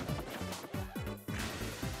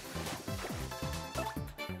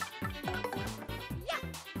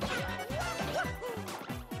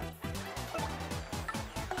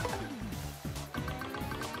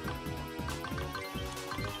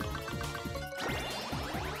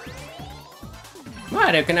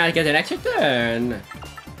 Mario cannot get an extra turn.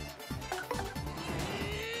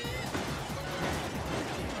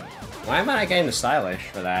 Why am I not getting the stylish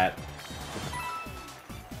for that?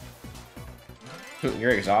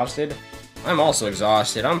 You're exhausted? I'm also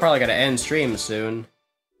exhausted. I'm probably gonna end stream soon.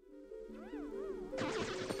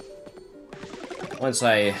 Once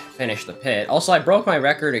I finish the pit. Also, I broke my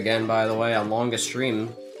record again, by the way, on longest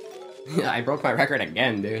stream. I broke my record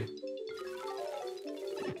again, dude.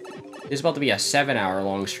 This is about to be a 7-hour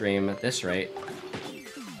long stream at this rate.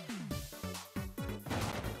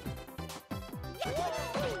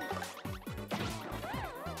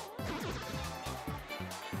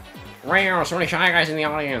 Wow, so many Shy Guys in the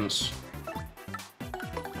audience.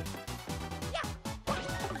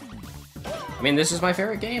 I mean, this is my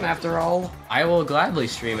favorite game after all. I will gladly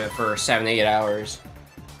stream it for 7 to 8 hours.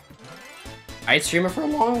 I'd stream it for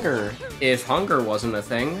longer if hunger wasn't a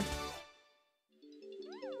thing.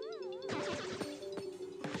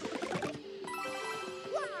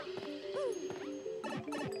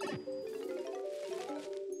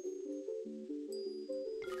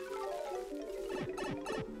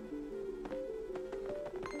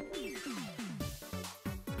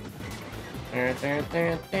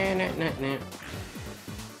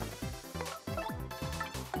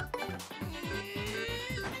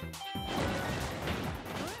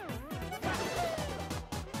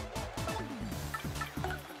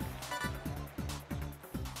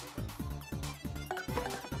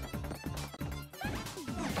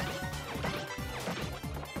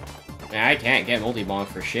 Yeah, I can't get multi-bonk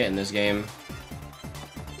for shit in this game.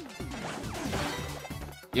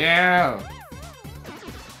 Yeah!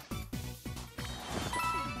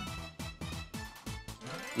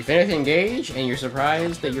 You finish engage, and you're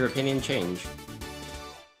surprised that your opinion changed.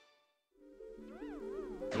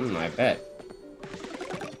 I bet.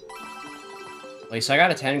 Wait, so I got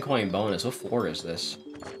a 10 coin bonus. What floor is this?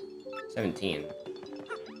 17.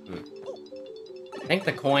 I think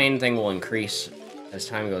the coin thing will increase as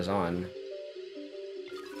time goes on.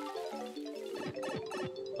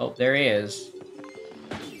 Oh, there he is.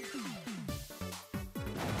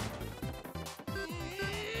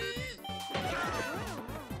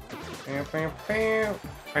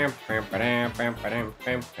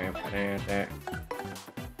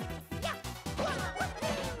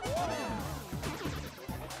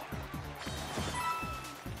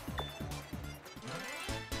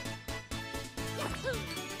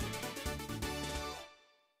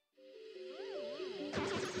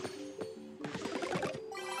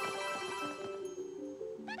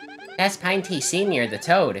 That's Pine Tea Sr., the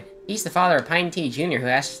Toad. He's the father of Pine Tea Jr., who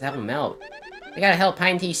asked us to help him out. We gotta help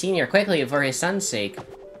Pine Tea Sr. quickly for his son's sake.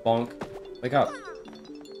 Bonk. Wake up.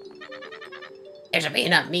 There's a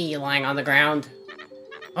peanut me lying on the ground.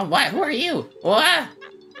 Oh, what? Who are you? What?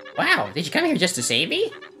 Wow, did you come here just to save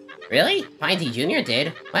me? Really? Pine Tea Jr.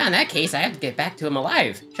 did? Well, in that case, I have to get back to him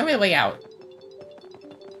alive. Show me the way out.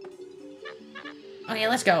 Okay,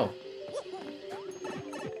 let's go.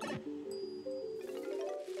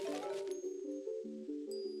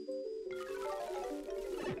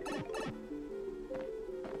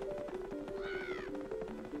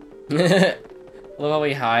 Look how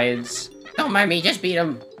he hides. Don't mind me, just beat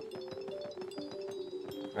him.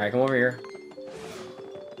 Alright, come over here.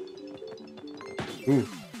 Ooh.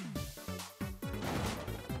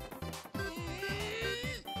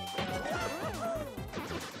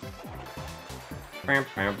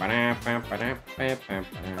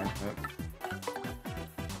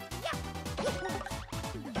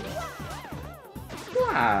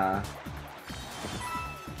 Ah.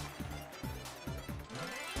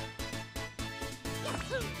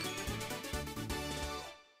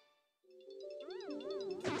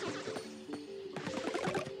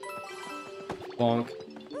 Bonk.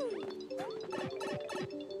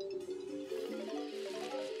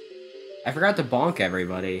 I forgot to bonk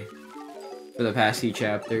everybody for the past few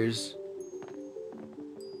chapters.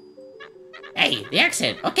 Hey, the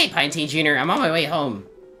exit! Okay, Pine Tea Jr., I'm on my way home.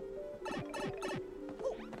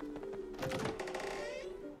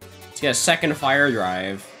 Let's get a second fire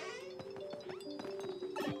drive.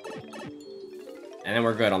 And then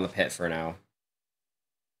we're good on the pit for now.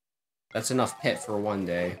 That's enough pit for one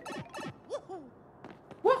day.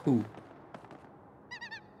 Woohoo!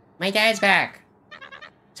 My dad's back.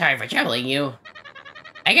 Sorry for troubling you.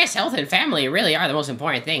 I guess health and family really are the most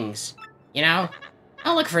important things. You know?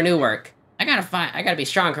 I'll look for new work. I gotta be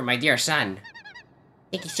strong for my dear son.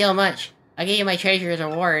 Thank you so much. I'll give you my treasure as a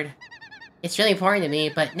reward. It's really important to me,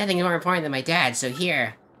 but nothing more important than my dad, so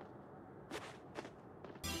here.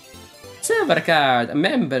 Silver card, a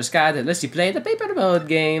member's card that lets you play the paper mode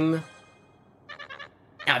game.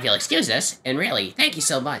 Now, if you'll excuse us, and really, thank you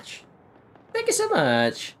so much. Thank you so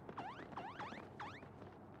much.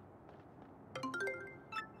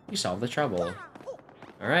 You solved the trouble.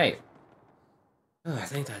 Alright. Oh, I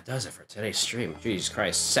think that does it for today's stream. Jesus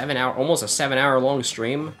Christ, almost a 7-hour long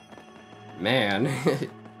stream? Man.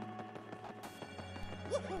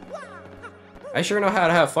 I sure know how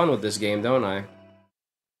to have fun with this game, don't I? I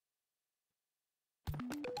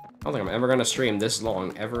don't think I'm ever gonna stream this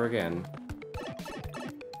long ever again.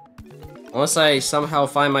 Unless I somehow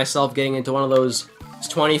find myself getting into one of those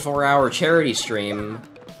 24-hour charity stream,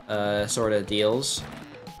 sort of deals.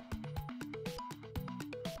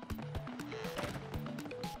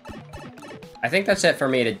 I think that's it for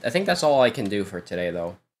me I think that's all I can do for today,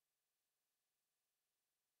 though.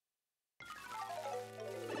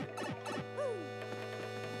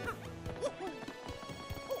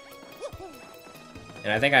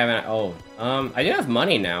 And I think I haven't, I do have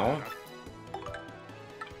money now.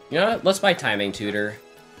 You know what? Let's buy Timing Tutor.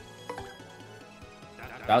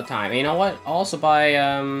 About time. And you know what? I'll also buy,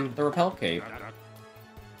 the Repel Cape.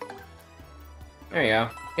 There you go.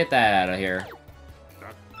 Get that out of here.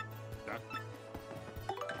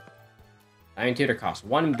 Iron tutor costs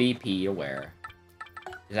 1 BP aware.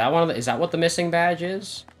 Is that one of the, is that what the missing badge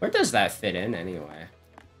is? Where does that fit in anyway?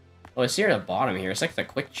 Oh, it's here at the bottom here. It's like the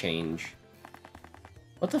quick change.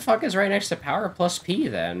 What the fuck is right next to power plus P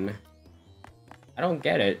then? I don't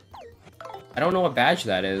get it. I don't know what badge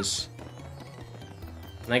that is.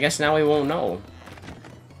 And I guess now we won't know.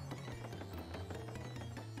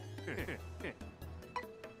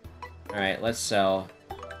 Alright, let's sell.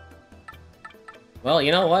 Well,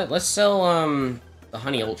 you know what? Let's sell, the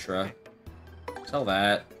Honey Ultra. Sell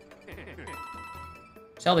that.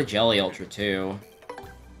 Sell the Jelly Ultra, too.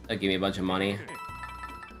 That'll give me a bunch of money.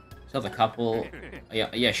 Sell the couple.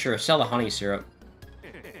 Yeah, sure. Sell the Honey Syrup.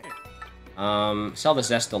 Sell the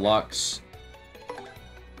Zest Deluxe.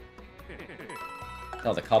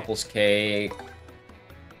 Sell the Couples Cake.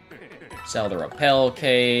 Sell the Repel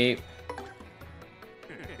Cape.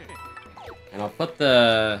 And I'll put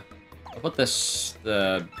the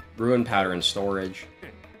Ruin Powder in storage.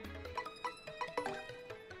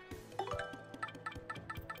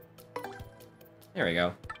 There we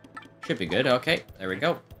go. Should be good. Okay, there we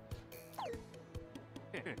go.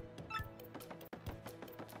 We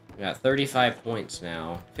got 35 points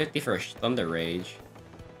now. 50 for Thunder Rage.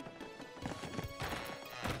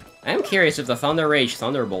 I am curious if the Thunder Rage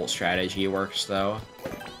Thunderbolt strategy works, though.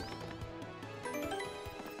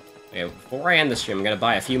 Okay, before I end the stream, I'm gonna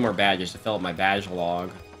buy a few more badges to fill up my badge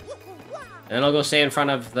log. And then I'll go stay in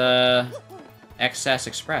front of the XS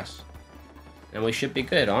Express. And we should be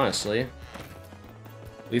good, honestly.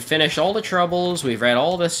 We've finished all the troubles, we've read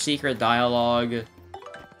all the secret dialogue.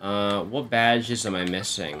 What badges am I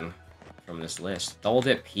missing from this list? Double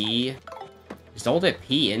Dip P? Is Double Dip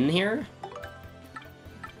P in here?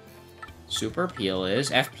 Super Peel is.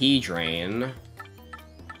 FP Drain.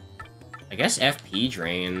 I guess FP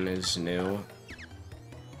Drain is new.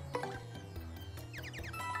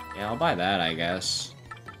 Yeah, I'll buy that, I guess.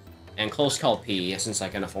 And Close Call P, since I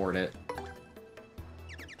can afford it.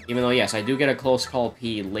 Even though, yes, I do get a Close Call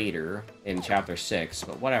P later in Chapter 6,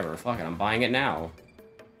 but whatever, fuck it, I'm buying it now.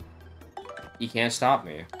 You can't stop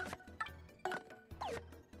me.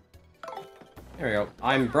 There we go.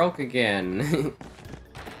 I'm broke again.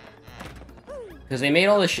 Because they made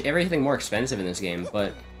all this everything more expensive in this game,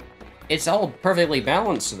 but it's all perfectly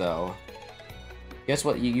balanced, though. Guess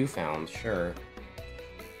what you found? Sure.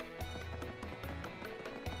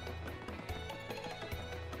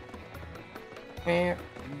 It's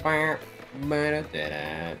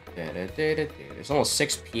almost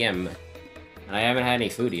 6 PM, and I haven't had any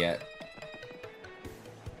food yet.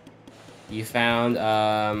 You found,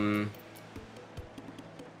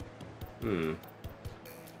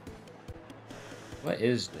 What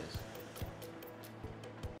is this?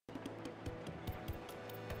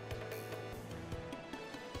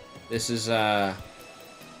 This is, who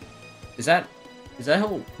is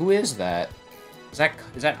that?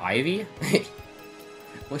 Is that Ivy?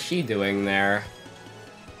 What's she doing there?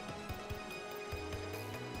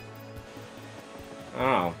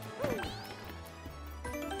 Oh.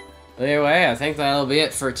 Anyway, I think that'll be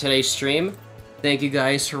it for today's stream. Thank you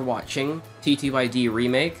guys for watching TTYD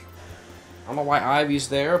Remake. I don't know why Ivy's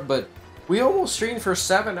there, but we almost streamed for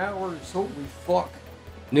 7 hours. Holy fuck.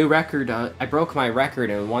 New record, I broke my record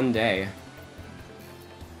in 1 day.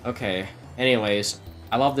 Okay, anyways,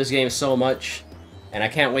 I love this game so much, and I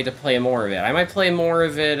can't wait to play more of it. I might play more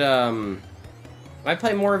of it,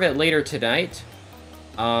 later tonight.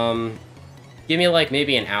 Give me, like,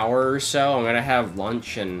 maybe an hour or so. I'm gonna have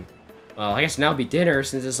lunch and, well, I guess now it'll be dinner,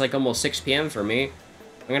 since it's, like, almost 6 PM for me.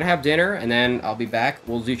 I'm gonna have dinner, and then I'll be back.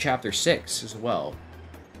 We'll do Chapter 6 as well.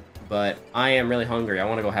 But I am really hungry. I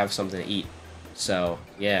want to go have something to eat. So,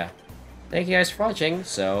 yeah. Thank you guys for watching,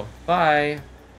 so, bye!